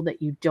people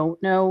that you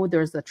don't know.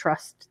 There's the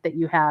trust that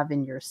you have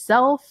in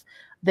yourself.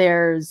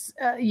 There's,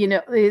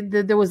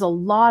 there was a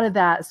lot of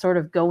that sort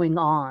of going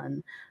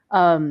on.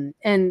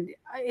 And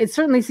it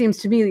certainly seems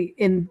to me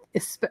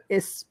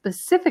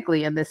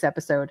specifically in this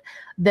episode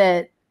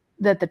that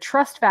the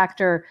trust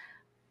factor,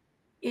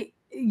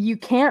 you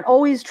can't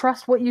always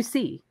trust what you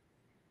see.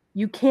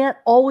 You can't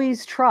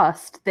always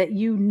trust that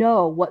you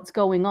know what's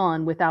going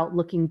on without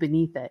looking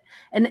beneath it.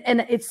 And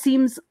it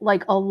seems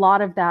like a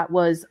lot of that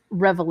was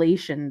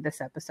revelation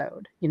this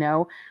episode,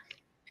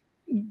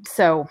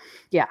 So,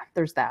 yeah,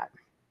 there's that.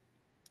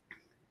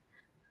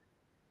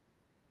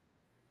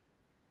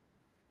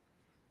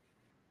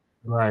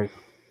 Right.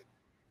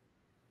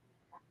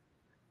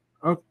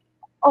 Oh,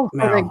 for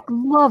the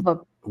love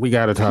of we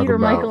got to talk Peter,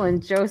 about Michael,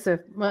 and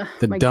Joseph.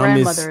 The my dumbest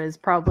grandmother is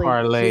probably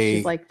parlay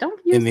she's like,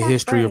 don't use in the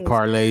history phrase. of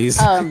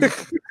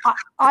parlays.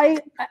 I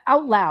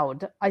out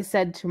loud, I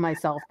said to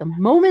myself, the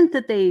moment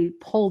that they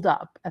pulled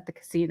up at the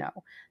casino,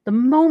 the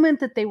moment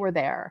that they were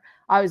there,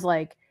 I was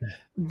like,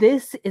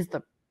 this is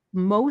the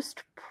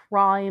most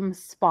prime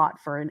spot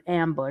for an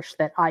ambush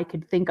that I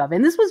could think of.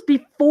 And this was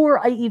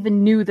before I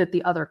even knew that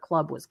the other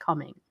club was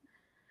coming.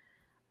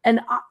 And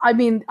I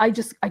mean, I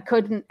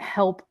couldn't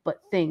help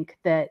but think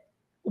that,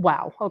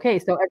 wow, okay,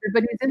 so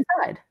everybody's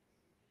inside.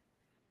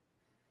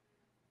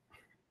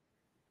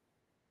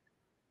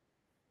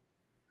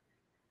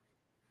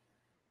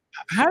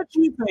 How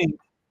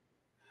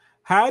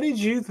did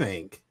you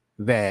think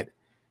that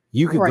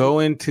you could go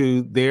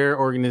into their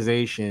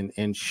organization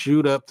and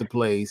shoot up the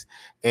place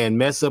and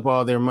mess up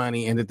all their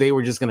money, and that they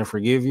were just going to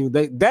forgive you?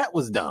 That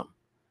was dumb.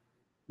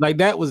 Like,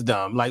 that was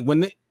dumb. Like,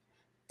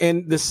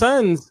 and the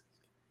Suns,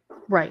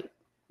 right?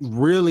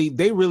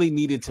 They really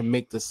needed to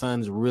make the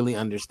Suns really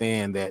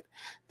understand that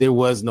there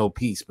was no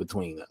peace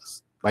between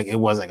us. Like, it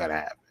wasn't going to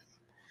happen.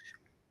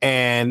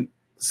 And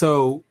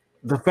so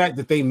the fact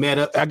that they met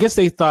up, I guess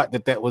they thought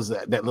that was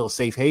that little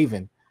safe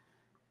haven.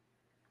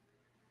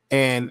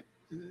 And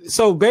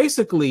so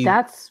basically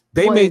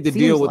they made the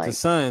deal with the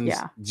Suns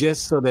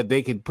just so that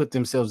they could put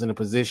themselves in a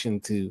position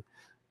to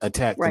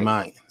attack the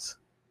Mayans.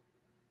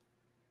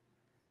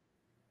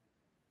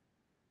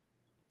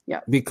 Yeah.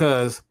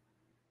 Because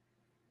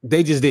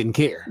they just didn't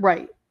care.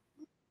 Right.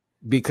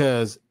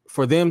 Because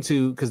for them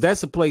to, because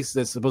that's a place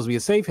that's supposed to be a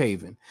safe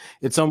haven.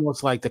 It's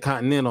almost like the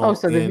Continental in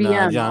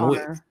VM John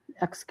Wick.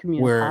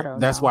 Where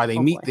that's why they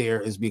meet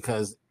there, is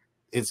because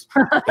it's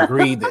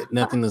agreed that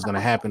nothing is going to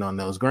happen on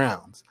those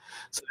grounds.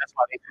 So that's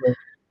why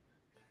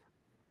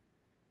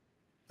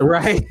they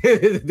right.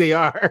 They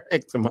are.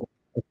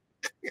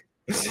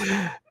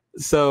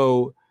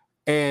 So,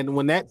 and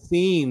when that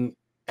scene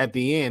at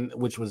the end,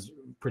 which was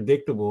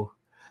predictable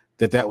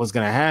that was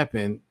going to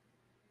happen,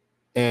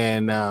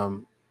 and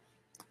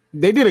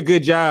they did a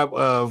good job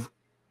of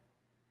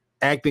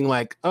acting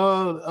like,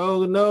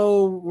 oh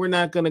no, we're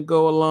not going to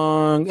go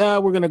along.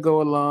 We're going to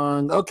go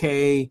along.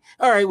 Okay.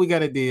 All right. We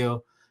got a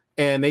deal.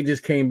 And they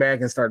just came back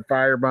and started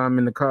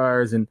firebombing the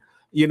cars. And,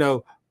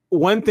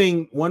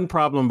 one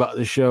problem about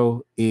the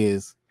show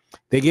is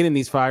they get in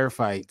these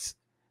firefights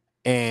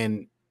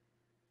and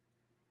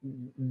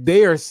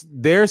they're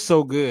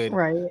so good,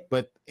 right?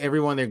 But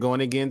everyone they're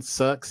going against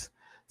sucks.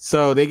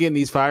 So they get in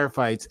these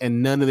firefights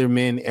and none of their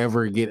men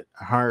ever get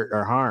hurt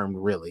or harmed,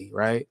 really.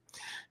 Right.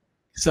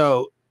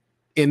 So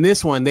in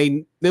this one,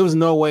 there was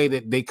no way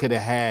that they could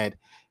have had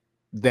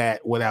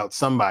that without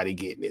somebody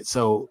getting it.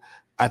 So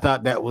I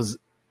thought that was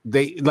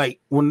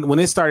when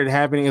it started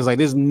happening, it's like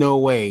there's no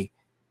way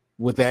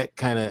with that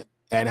kind of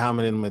ad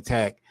hominem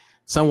attack,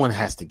 someone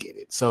has to get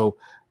it. So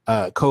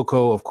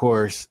Coco, of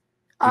course,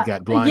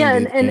 got blinded. Yeah,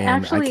 and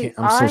actually,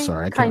 I'm so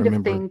sorry. I can't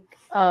remember. Think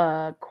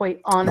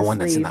quite honestly, the one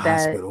that's in the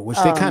hospital, which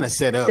they kind of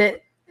set up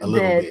a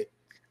little bit.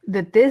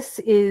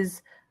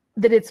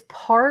 That it's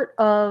part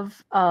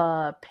of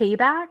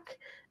payback.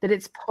 That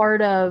it's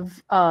part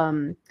of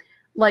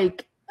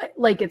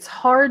like it's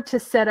hard to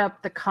set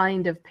up the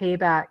kind of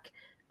payback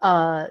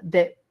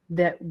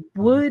that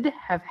would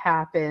have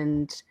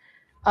happened.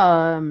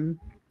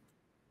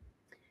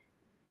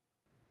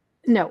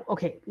 No,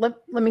 okay, let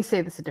me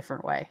say this a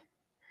different way.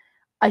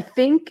 I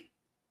think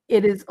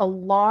it is a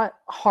lot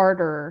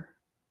harder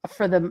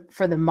for the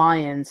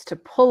Mayans to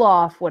pull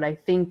off what I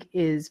think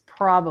is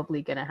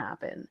probably going to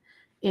happen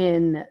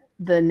in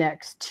the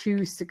next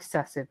 2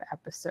 successive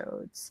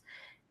episodes.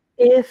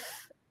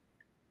 If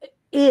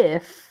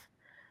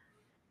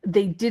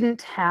they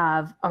didn't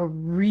have a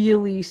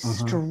really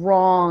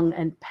strong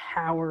and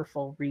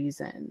powerful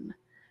reason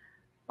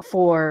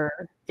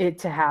for it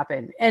to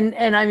happen.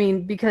 And I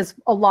mean, because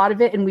a lot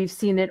of it, and we've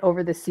seen it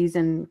over the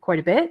season quite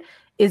a bit,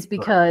 is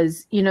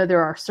because, you know,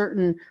 there are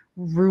certain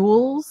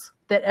rules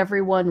that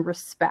everyone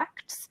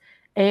respects,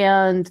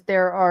 and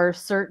there are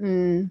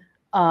certain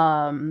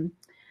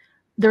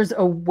there's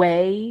a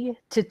way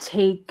to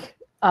take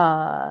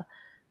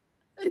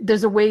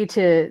there's a way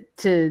to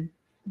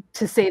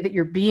say that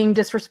you're being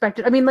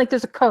disrespected. I mean, like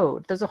there's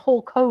a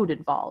whole code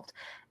involved.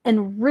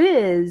 And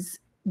Riz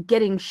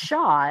getting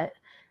shot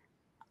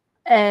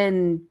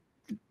and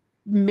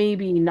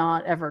maybe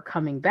not ever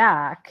coming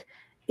back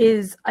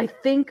is, I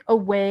think, a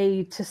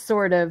way to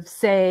sort of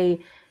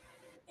say,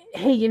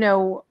 hey, you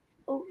know,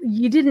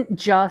 you didn't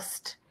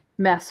just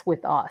mess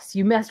with us,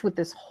 you messed with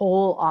this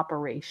whole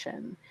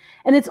operation.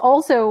 And it's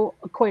also,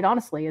 quite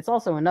honestly, it's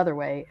also another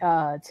way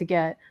to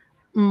get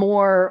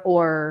more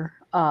or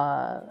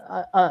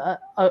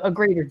a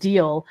greater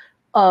deal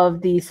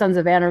of the Sons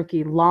of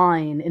Anarchy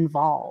line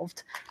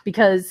involved,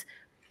 because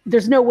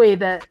there's no way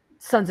that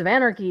Sons of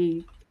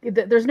Anarchy,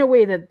 there's no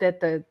way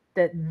that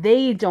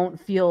they don't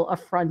feel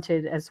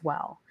affronted as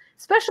well,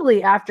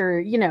 especially after,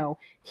 you know,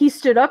 he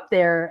stood up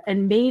there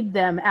and made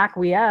them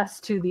acquiesce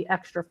to the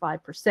extra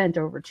 5%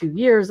 over 2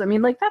 years. I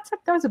mean, like that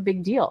was a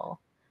big deal,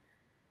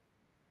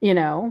 you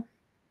know.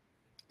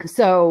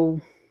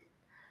 So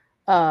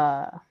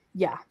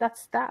yeah,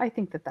 that's I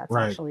think that's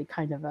right. Actually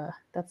kind of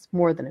that's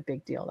more than a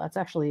big deal. That's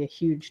actually a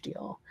huge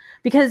deal,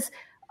 because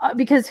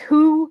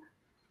who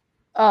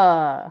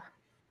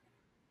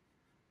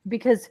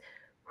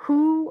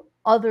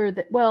other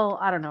than, well,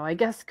 I don't know, I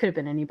guess could have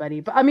been anybody,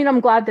 but I mean, I'm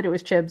glad that it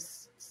was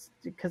Chibs,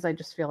 because I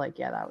just feel like,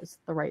 yeah, that was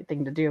the right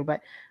thing to do.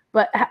 But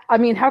I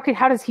mean, how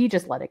does he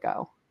just let it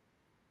go?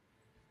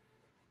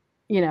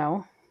 You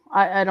know,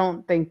 I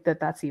don't think that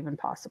that's even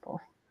possible.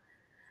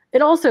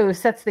 It also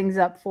sets things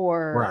up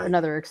for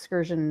another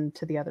excursion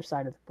to the other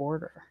side of the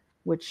border,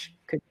 which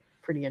could be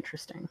pretty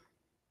interesting.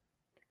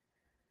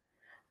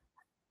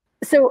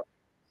 So,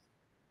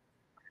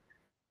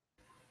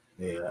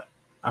 yeah,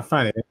 I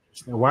find it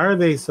interesting. Why are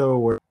they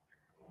so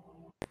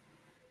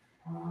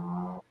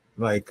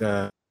like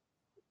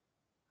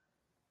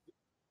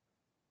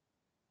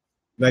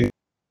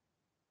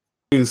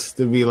used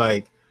to be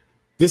like,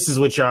 this is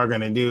what y'all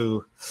gonna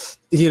do,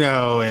 you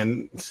know?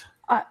 And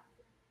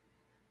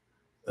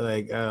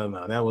like, I don't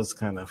know, that was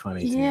kind of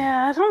funny.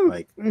 Yeah, I don't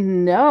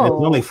know. There's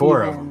only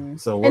 4 of them.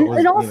 So what was,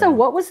 and also, you know,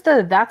 what was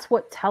that's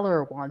what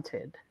Teller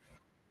wanted?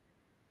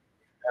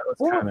 That was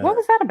what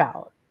was that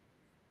about?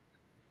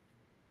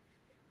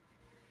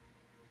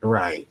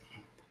 Right.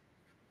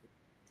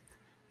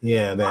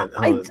 Yeah, that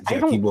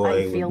Jackie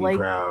Boy would be like,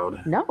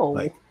 proud. No.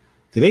 Like,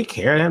 do they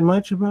care that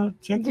much about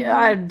Jackie Boy?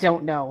 I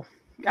don't know.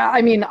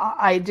 I mean,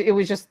 it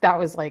was just, that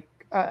was like,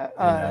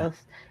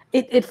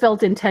 it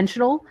felt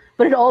intentional,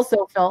 but it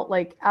also felt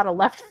like out of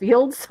left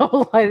field.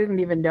 So I didn't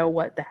even know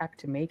what the heck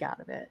to make out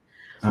of it.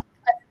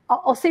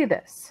 I'll say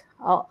this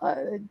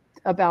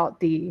about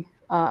the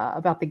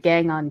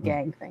gang on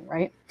gang thing,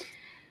 right?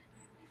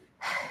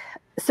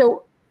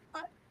 So,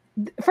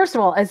 first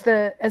of all, as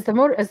the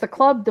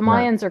club, the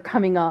Mayans are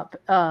coming up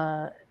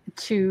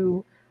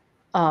to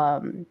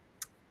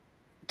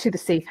the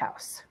safe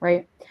house,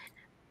 right?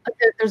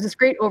 There's this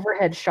great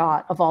overhead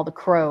shot of all the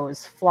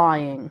crows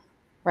flying,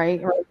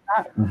 right?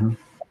 Mm-hmm.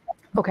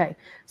 Okay,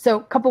 so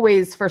a couple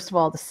ways, first of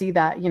all, to see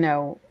that, you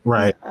know,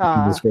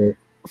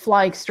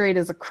 flying straight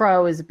as a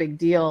crow is a big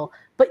deal.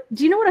 But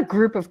do you know what a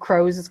group of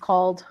crows is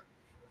called?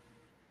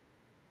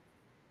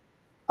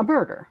 A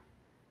murder.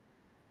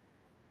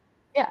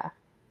 Yeah.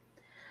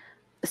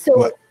 So,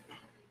 what?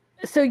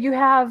 so you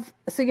have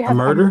a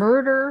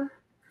murder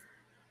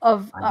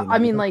of I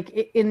mean, like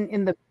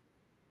in the.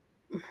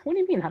 What do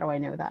you mean? How do I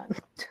know that?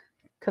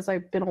 Because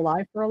I've been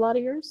alive for a lot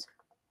of years.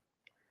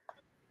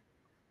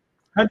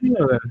 How do you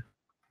know that?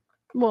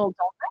 Well,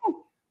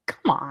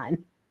 come on.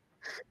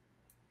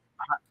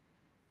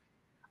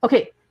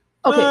 Okay.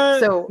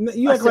 So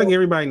you act like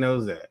everybody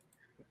knows that.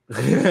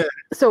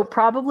 So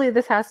probably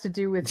this has to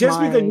do with just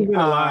because you've been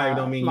alive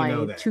don't mean my you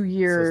know that.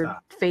 2-year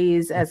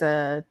phase as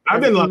an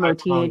emo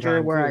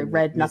teenager where I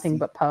read nothing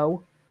but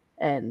Poe,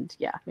 and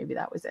yeah, maybe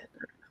that was it.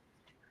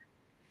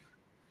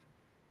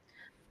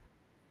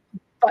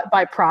 But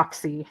by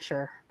proxy,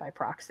 sure, by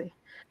proxy.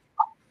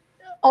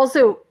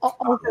 Also,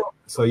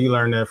 so you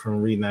learned that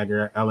from reading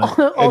Edgar Allan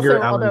although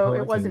Poe.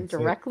 it wasn't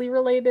directly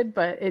related,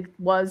 but it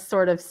was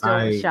sort of still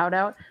a shout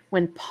out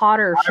when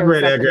Potter I shows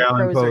read up Edgar and the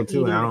Allan crows Poe are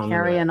too, eating and I the don't remember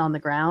carrion that. on the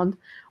ground.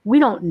 We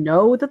don't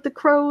know that the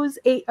crows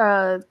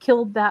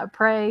killed that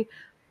prey,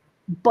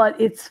 but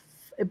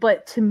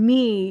to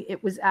me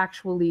it was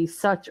actually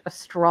such a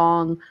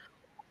strong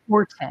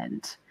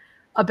portent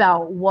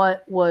about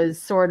what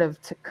was sort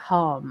of to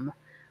come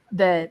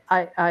that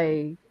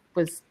I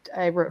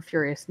wrote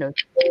furious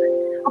notes.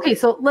 Okay,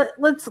 so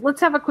let's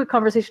have a quick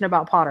conversation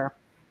about Potter.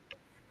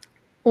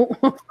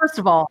 First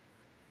of all,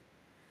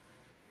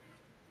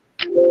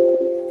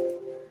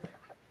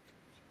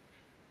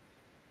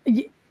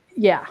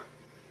 yeah.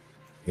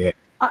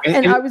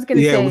 And I was going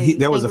to say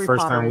that was Angry the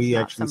first Potter time we is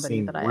not actually somebody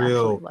seen that I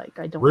real, actually like.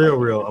 I don't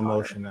real like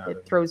emotion out of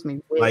it. Throws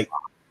me way like,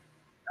 off.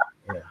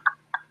 Yeah.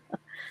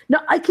 No,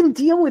 I can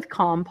deal with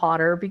calm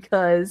Potter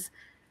because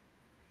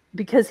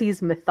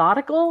he's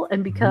methodical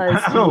and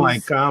because I don't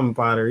like calm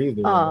Potter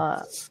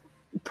either.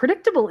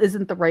 Predictable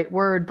isn't the right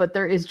word, but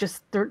there is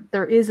just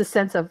there is a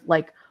sense of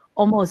like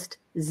almost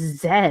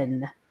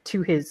zen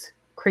to his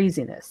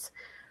craziness,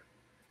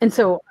 and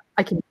so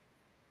I can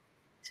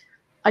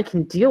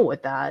deal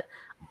with that.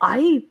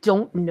 I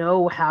don't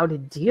know how to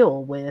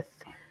deal with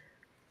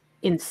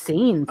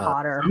insane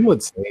Potter. I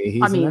would say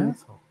he's an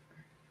asshole.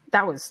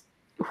 That was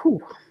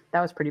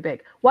pretty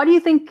big. Why do you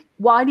think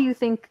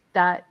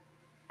that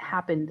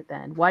happened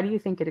then? Why do you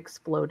think it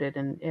exploded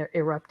and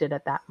erupted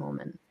at that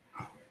moment?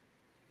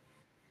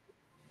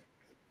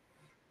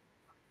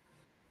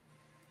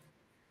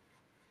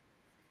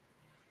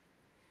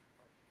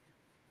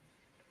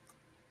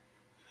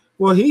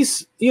 Well,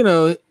 he's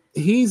a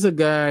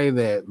guy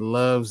that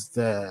loves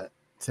to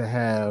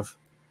have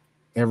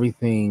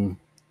everything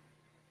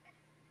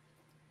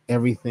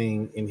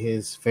in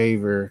his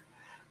favor,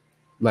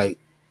 like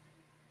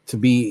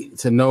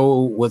to know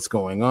what's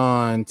going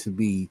on, to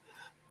be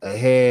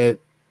ahead.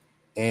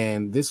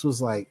 And this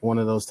was like one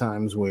of those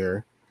times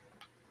where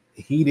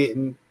he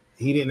didn't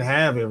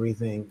have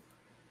everything.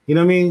 You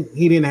know what I mean?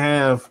 He didn't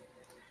have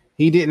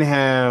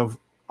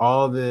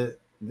all the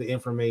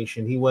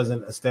information. He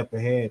wasn't a step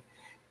ahead.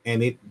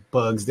 And it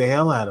bugs the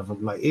hell out of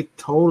him. Like, it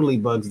totally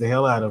bugs the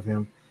hell out of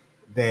him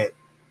that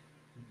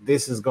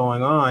this is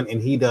going on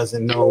and he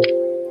doesn't know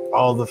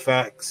all the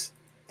facts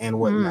and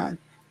whatnot.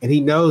 And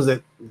he knows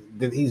that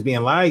he's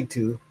being lied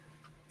to,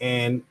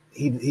 and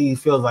he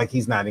feels like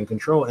he's not in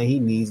control and he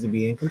needs to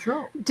be in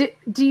control.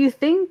 Do you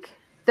think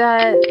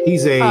that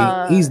he's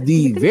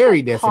the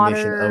very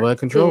definition of a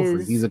control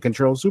freak? He's a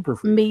control super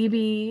freak.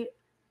 Maybe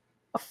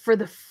for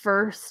the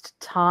first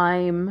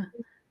time,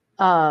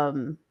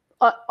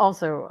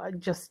 also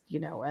just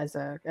as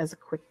a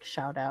quick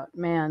shout out,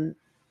 man,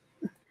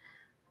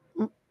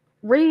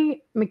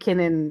 Ray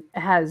McKinnon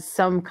has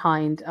some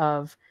kind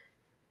of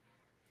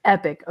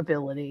epic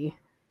ability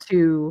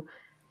to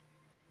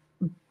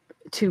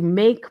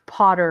make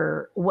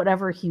Potter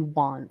whatever he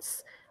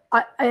wants.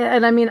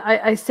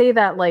 I say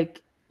that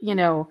like,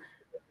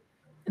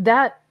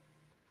 that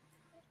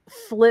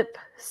flip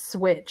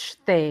switch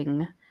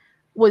thing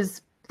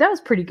was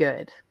pretty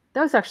good.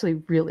 That was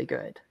actually really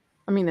good.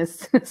 I mean,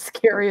 as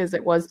scary as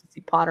it was to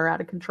see Potter out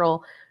of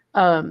control,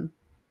 that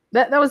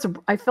was,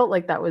 I felt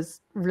like that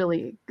was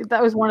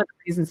one of the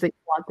reasons that you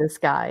want this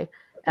guy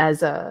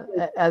as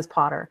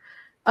Potter.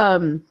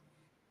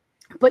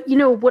 But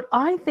what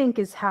I think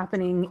is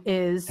happening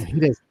is he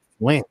doesn't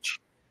flinch.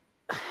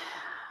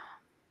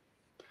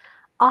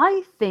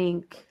 I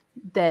think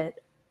that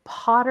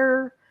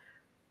Potter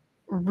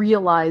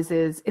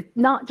realizes it's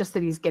not just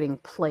that he's getting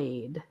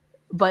played,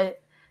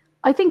 but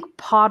I think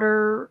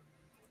Potter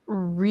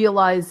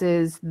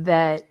realizes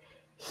that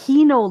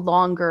he no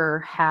longer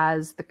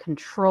has the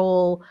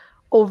control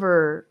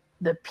over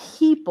the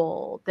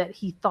people that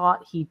he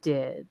thought he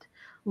did.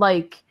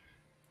 Like,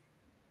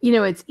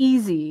 it's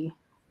easy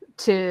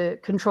to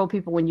control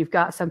people when you've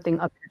got something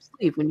up your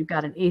sleeve, when you've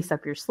got an ace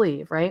up your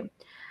sleeve, right?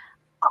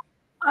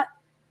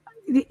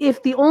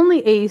 If the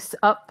only ace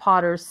up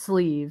Potter's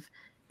sleeve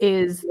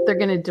is they're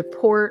going to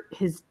deport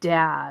his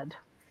dad,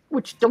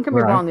 which, don't get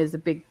me wrong, it's a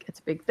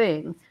big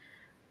thing.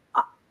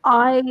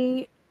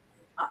 I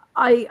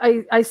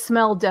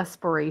smell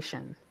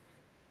desperation.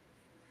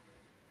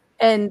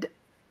 And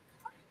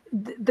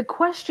the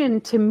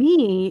question to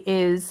me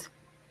is,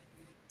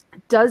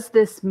 does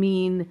this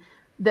mean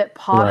that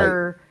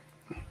Potter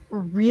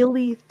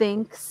really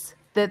thinks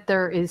that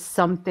there is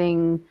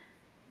something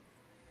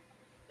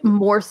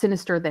more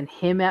sinister than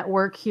him at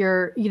work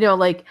here?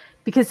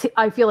 Because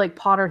I feel like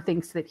Potter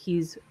thinks that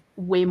he's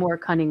way more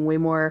cunning, way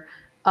more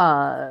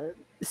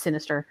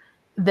sinister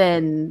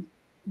than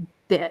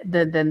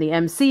the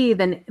MC,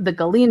 than the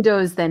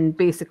Galindos, than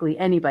basically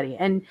anybody.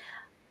 And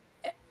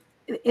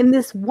in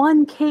this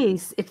one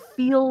case, it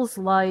feels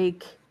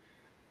like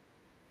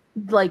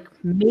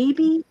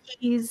maybe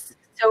he's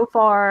so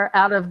far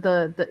out of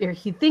or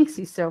he thinks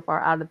he's so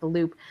far out of the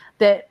loop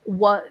that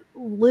what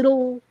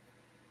little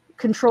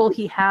control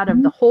he had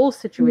of the whole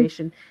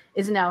situation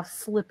is now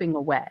slipping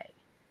away.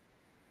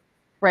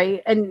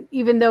 right? And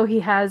even though he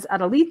has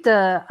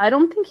Adelita, I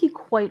don't think he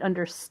quite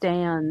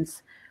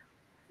understands,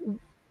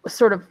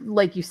 sort of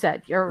like you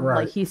said, or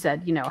Right. like he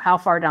said, you know, how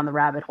far down the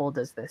rabbit hole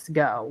does this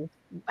go?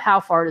 How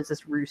far does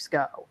this ruse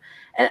go?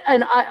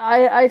 And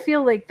I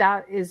feel like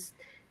that is,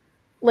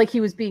 like,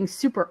 he was being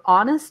super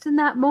honest in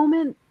that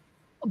moment,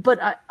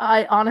 but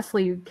I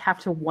honestly have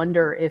to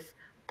wonder if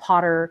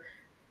Potter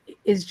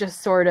is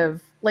just sort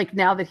of like,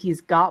 now that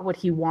he's got what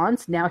he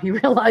wants, now he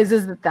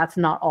realizes that that's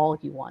not all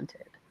he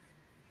wanted.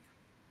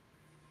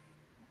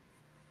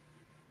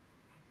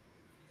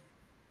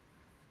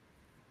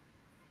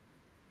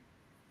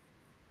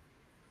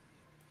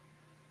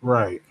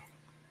 Right.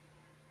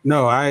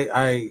 No,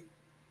 I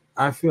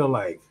feel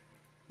like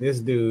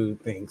this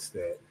dude thinks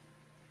that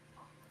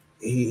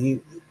he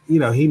you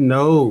know, he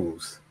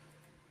knows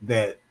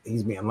that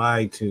he's being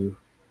lied to,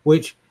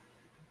 which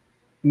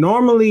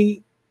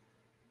normally,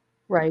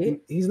 right?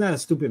 He's not a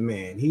stupid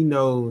man. He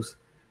knows,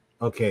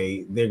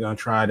 okay, they're gonna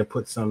try to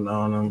put something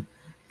on him,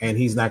 and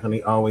he's not gonna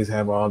always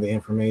have all the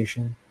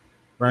information,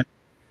 right?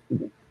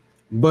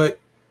 But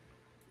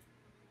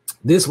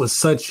this was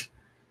such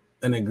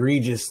an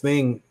egregious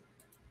thing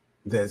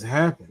that's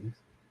happened,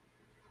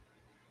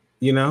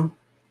 you know.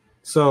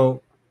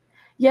 So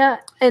yeah,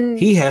 and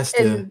he has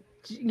to. And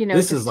you know,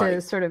 this just is to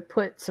like sort of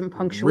put some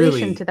punctuation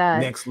really to that,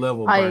 next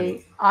level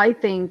Bernie. I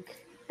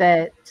think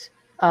that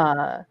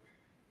I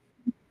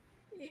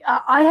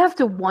have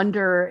to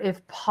wonder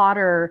if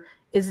Potter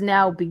is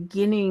now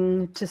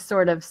beginning to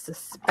sort of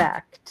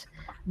suspect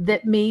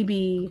that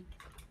maybe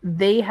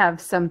they have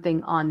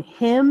something on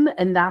him,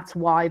 and that's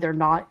why they're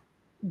not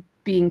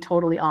being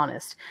totally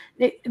honest.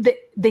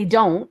 They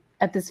don't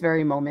at this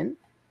very moment.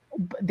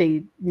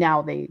 They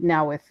now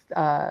with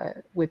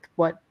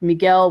what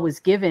Miguel was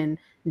given,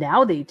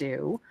 now they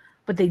do,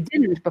 but they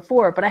didn't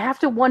before. But I have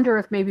to wonder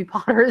if maybe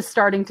Potter is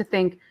starting to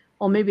think,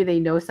 well, maybe they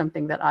know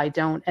something that I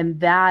don't, and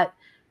that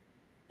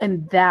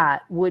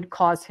would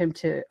cause him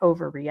to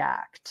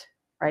overreact,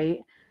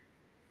 right?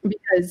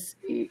 Because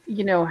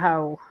you know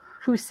how,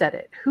 who said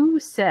it?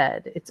 Who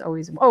said it's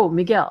always, oh,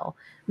 Miguel.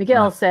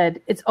 Miguel Right.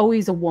 said it's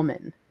always a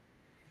woman.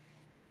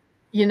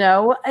 You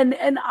know, and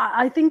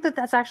I think that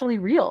that's actually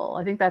real.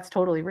 I think that's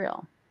totally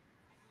real.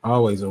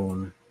 Always a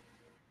woman.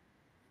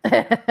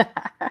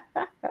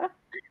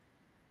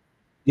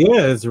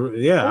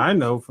 Yeah, I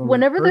know from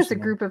whenever there's a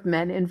personal. group of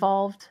men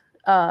involved,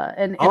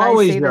 and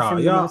Always, I say this in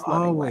the y'all most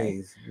loving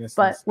always. way,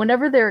 but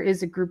whenever there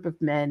is a group of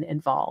men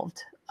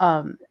involved,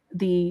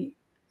 the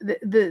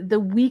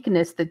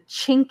weakness, the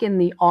chink in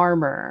the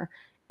armor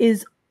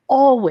is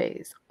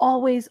always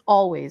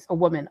a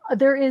woman.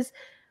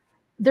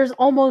 There's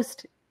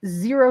almost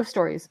zero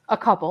stories,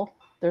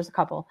 there's a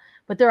couple,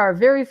 but there are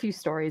very few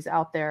stories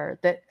out there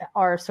that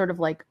are sort of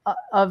like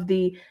of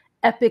the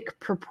epic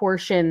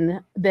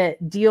proportion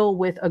that deal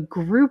with a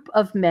group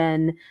of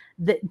men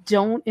that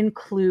don't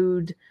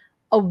include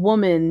a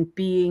woman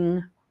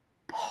being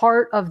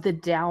part of the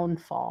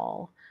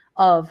downfall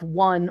of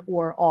one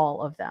or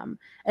all of them.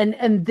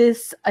 And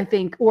this, I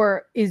think,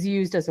 or is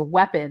used as a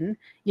weapon,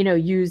 you know,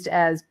 used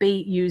as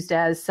bait, used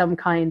as some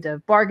kind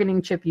of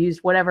bargaining chip, used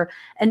whatever.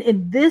 And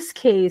in this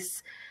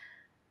case,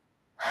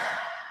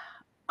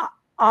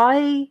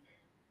 I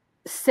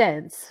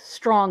sense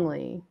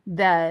strongly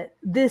that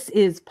this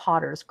is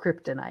Potter's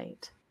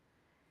kryptonite.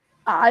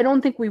 I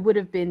don't think we would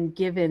have been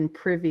given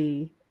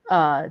privy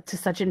to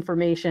such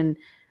information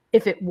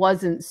if it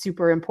wasn't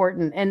super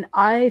important. And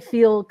I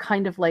feel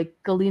kind of like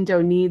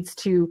Galindo needs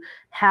to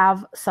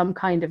have some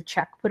kind of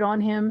check put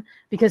on him,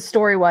 because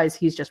story-wise,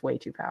 he's just way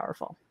too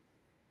powerful.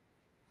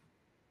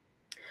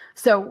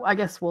 So I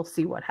guess we'll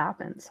see what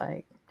happens.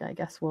 I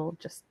guess we'll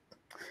just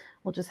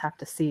have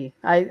to see.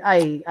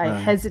 I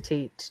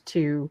hesitate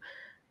to.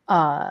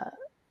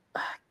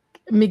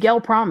 Miguel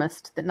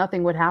promised that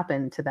nothing would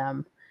happen to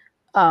them,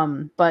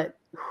 but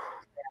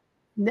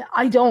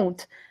I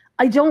don't,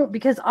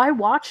 because I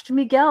watched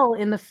Miguel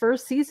in the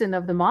first season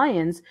of the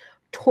Mayans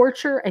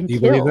torture and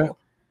kill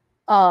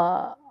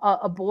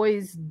a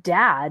boy's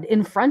dad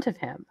in front of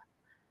him.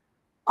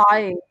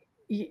 I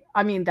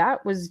mean,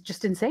 that was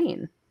just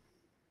insane.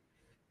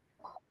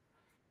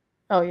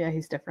 Oh yeah,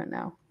 he's different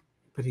now.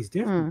 But he's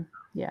different.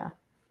 Yeah.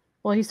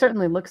 Well, he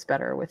certainly looks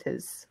better with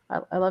his.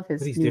 I love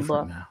his new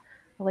look. Now.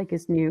 I like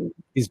his new.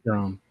 He's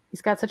grown.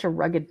 He's got such a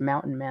rugged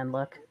mountain man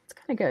look. It's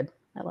kind of good.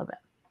 I love it.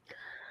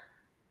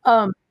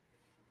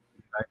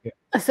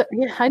 So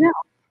yeah, I know.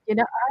 You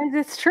know,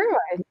 it's true.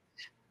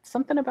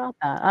 Something about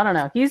that. I don't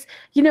know. He's,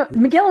 you know,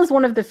 Miguel is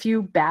one of the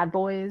few bad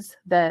boys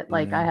that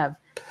like I have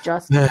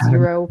just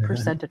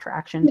 0%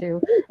 attraction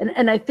to,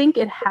 and I think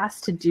it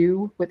has to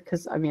do with,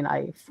 because I mean,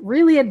 I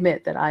really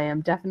admit that I am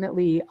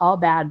definitely a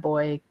bad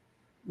boy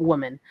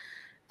woman.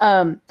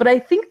 But I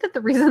think that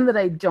the reason that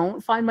I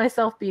don't find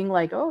myself being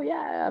like, oh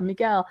yeah,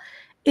 Miguel,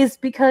 is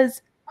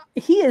because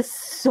he is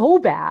so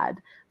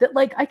bad that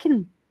like I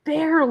can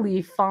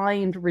barely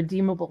find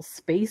redeemable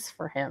space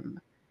for him.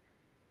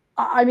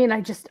 I mean,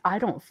 I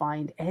don't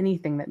find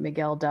anything that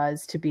Miguel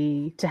does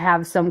to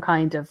have some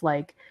kind of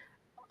like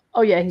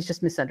oh yeah, he's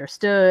just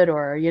misunderstood,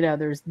 or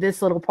there's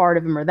this little part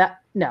of him or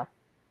that. No.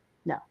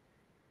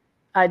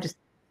 I just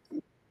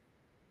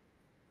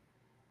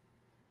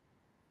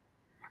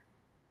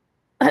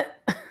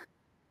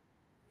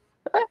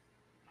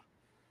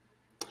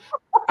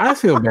I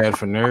feel bad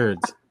for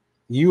nerds.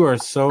 You are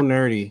so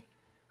nerdy,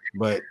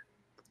 but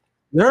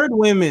nerd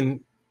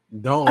women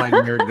don't like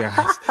nerd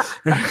guys.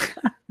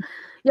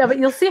 Yeah, but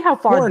you'll see how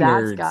far Poor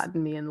that's nerds.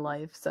 gotten me in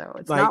life. So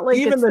it's Like, not like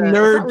even it's the it's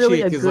nerd not really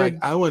chick a is good like,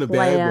 I want a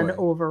bad plan boy.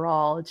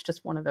 overall. It's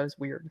just one of those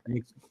weird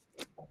things.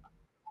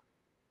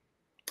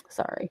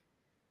 Sorry.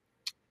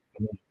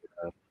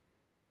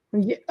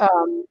 Yeah,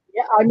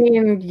 I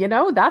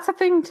mean, that's a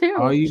thing too.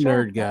 All you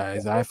Sure. nerd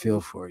guys, I feel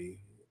for you.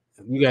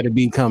 You got to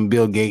become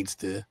Bill Gates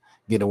to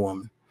get a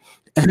woman.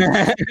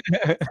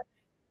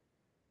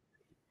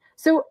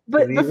 So,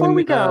 but But before even,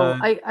 we go,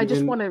 I just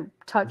even want to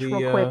touch the,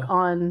 real quick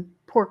on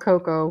poor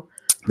Coco,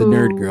 the who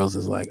nerd girls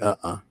is like,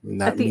 not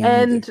at the me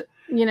end,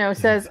 either.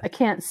 says, I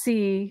can't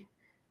see,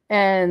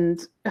 and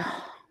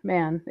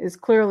man, is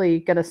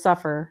clearly going to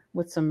suffer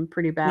with some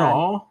pretty bad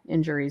Aw.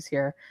 injuries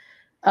here.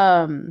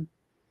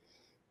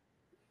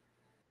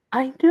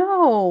 I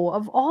know,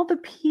 of all the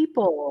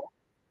people.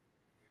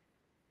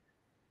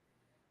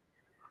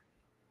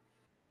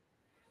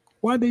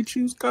 Why'd they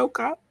choose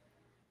Coco?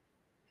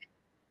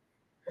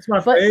 It's my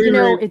But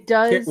favorite. it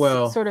does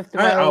Well, sort of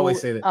throw I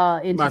always say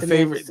that. into My the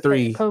favorite mix.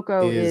 three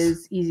Coco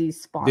is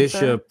Easy's sponsor,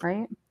 Bishop,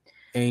 right?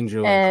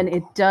 Angel, And Coco.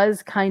 it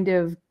does kind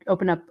of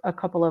open up a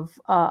couple of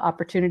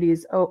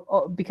opportunities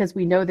because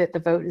we know that the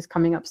vote is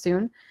coming up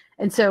soon.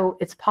 And so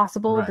it's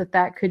possible Right.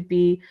 that could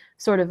be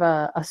sort of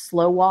a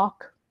slow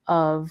walk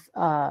of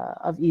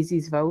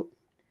Easy's vote.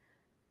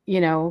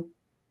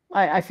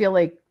 I feel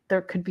like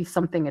there could be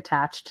something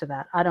attached to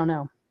that. I don't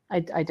know. I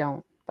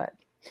don't, but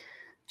it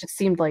just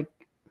seemed like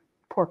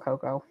poor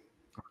Coco.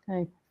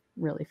 I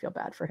really feel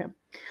bad for him.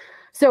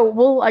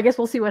 So I guess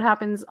we'll see what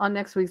happens on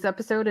next week's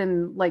episode.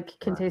 And like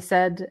Kente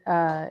said,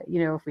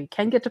 if we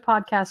can get to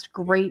podcast,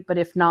 great. But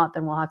if not,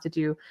 then we'll have to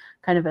do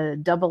kind of a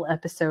double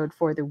episode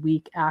for the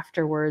week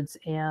afterwards.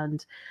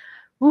 And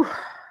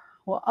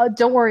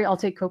don't worry, I'll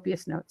take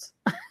copious notes.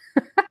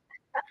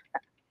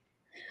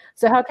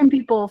 So how can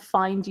people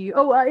find you?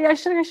 Oh, I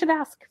should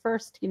ask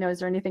first, is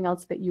there anything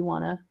else that you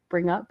want to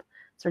bring up?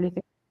 Is there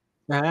anything?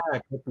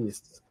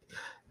 Copious.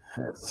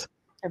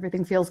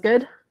 Everything feels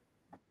good?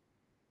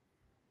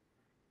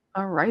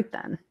 All right,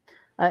 then.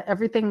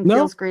 Everything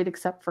feels great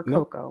except for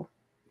Coco.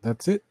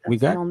 That's it.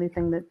 That's the only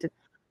thing that did.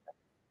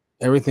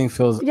 Everything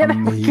feels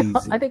amazing.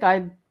 I think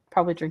I'd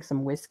probably drink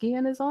some whiskey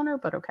in his honor,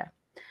 but okay.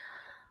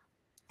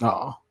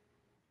 Oh,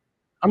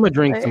 I'm going to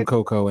drink some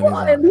Coco in his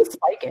honor. At least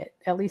spike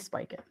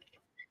it.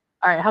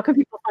 All right. How can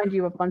people find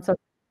you up on social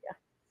media?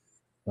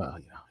 Well,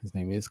 his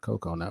name is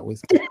Coco, not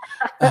whiskey.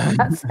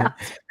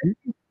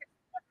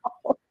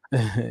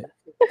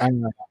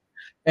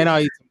 And I'll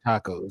eat some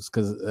tacos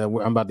because I'm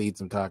about to eat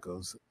some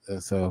tacos.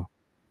 So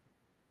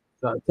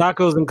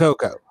tacos and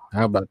Coco.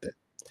 How about that?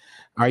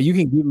 All right, you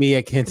can get me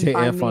at Kente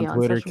F on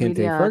Twitter,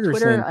 Kente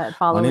Ferguson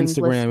on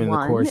Instagram, and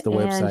of course the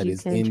website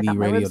is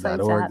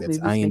indyradio.org. That's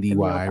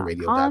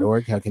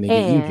indyradio.org. How can they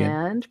get you, Jen?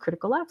 And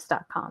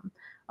criticallapse.com.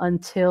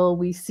 Until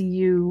we see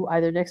you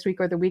either next week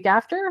or the week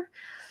after,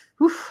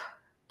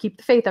 keep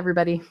the faith,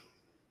 everybody.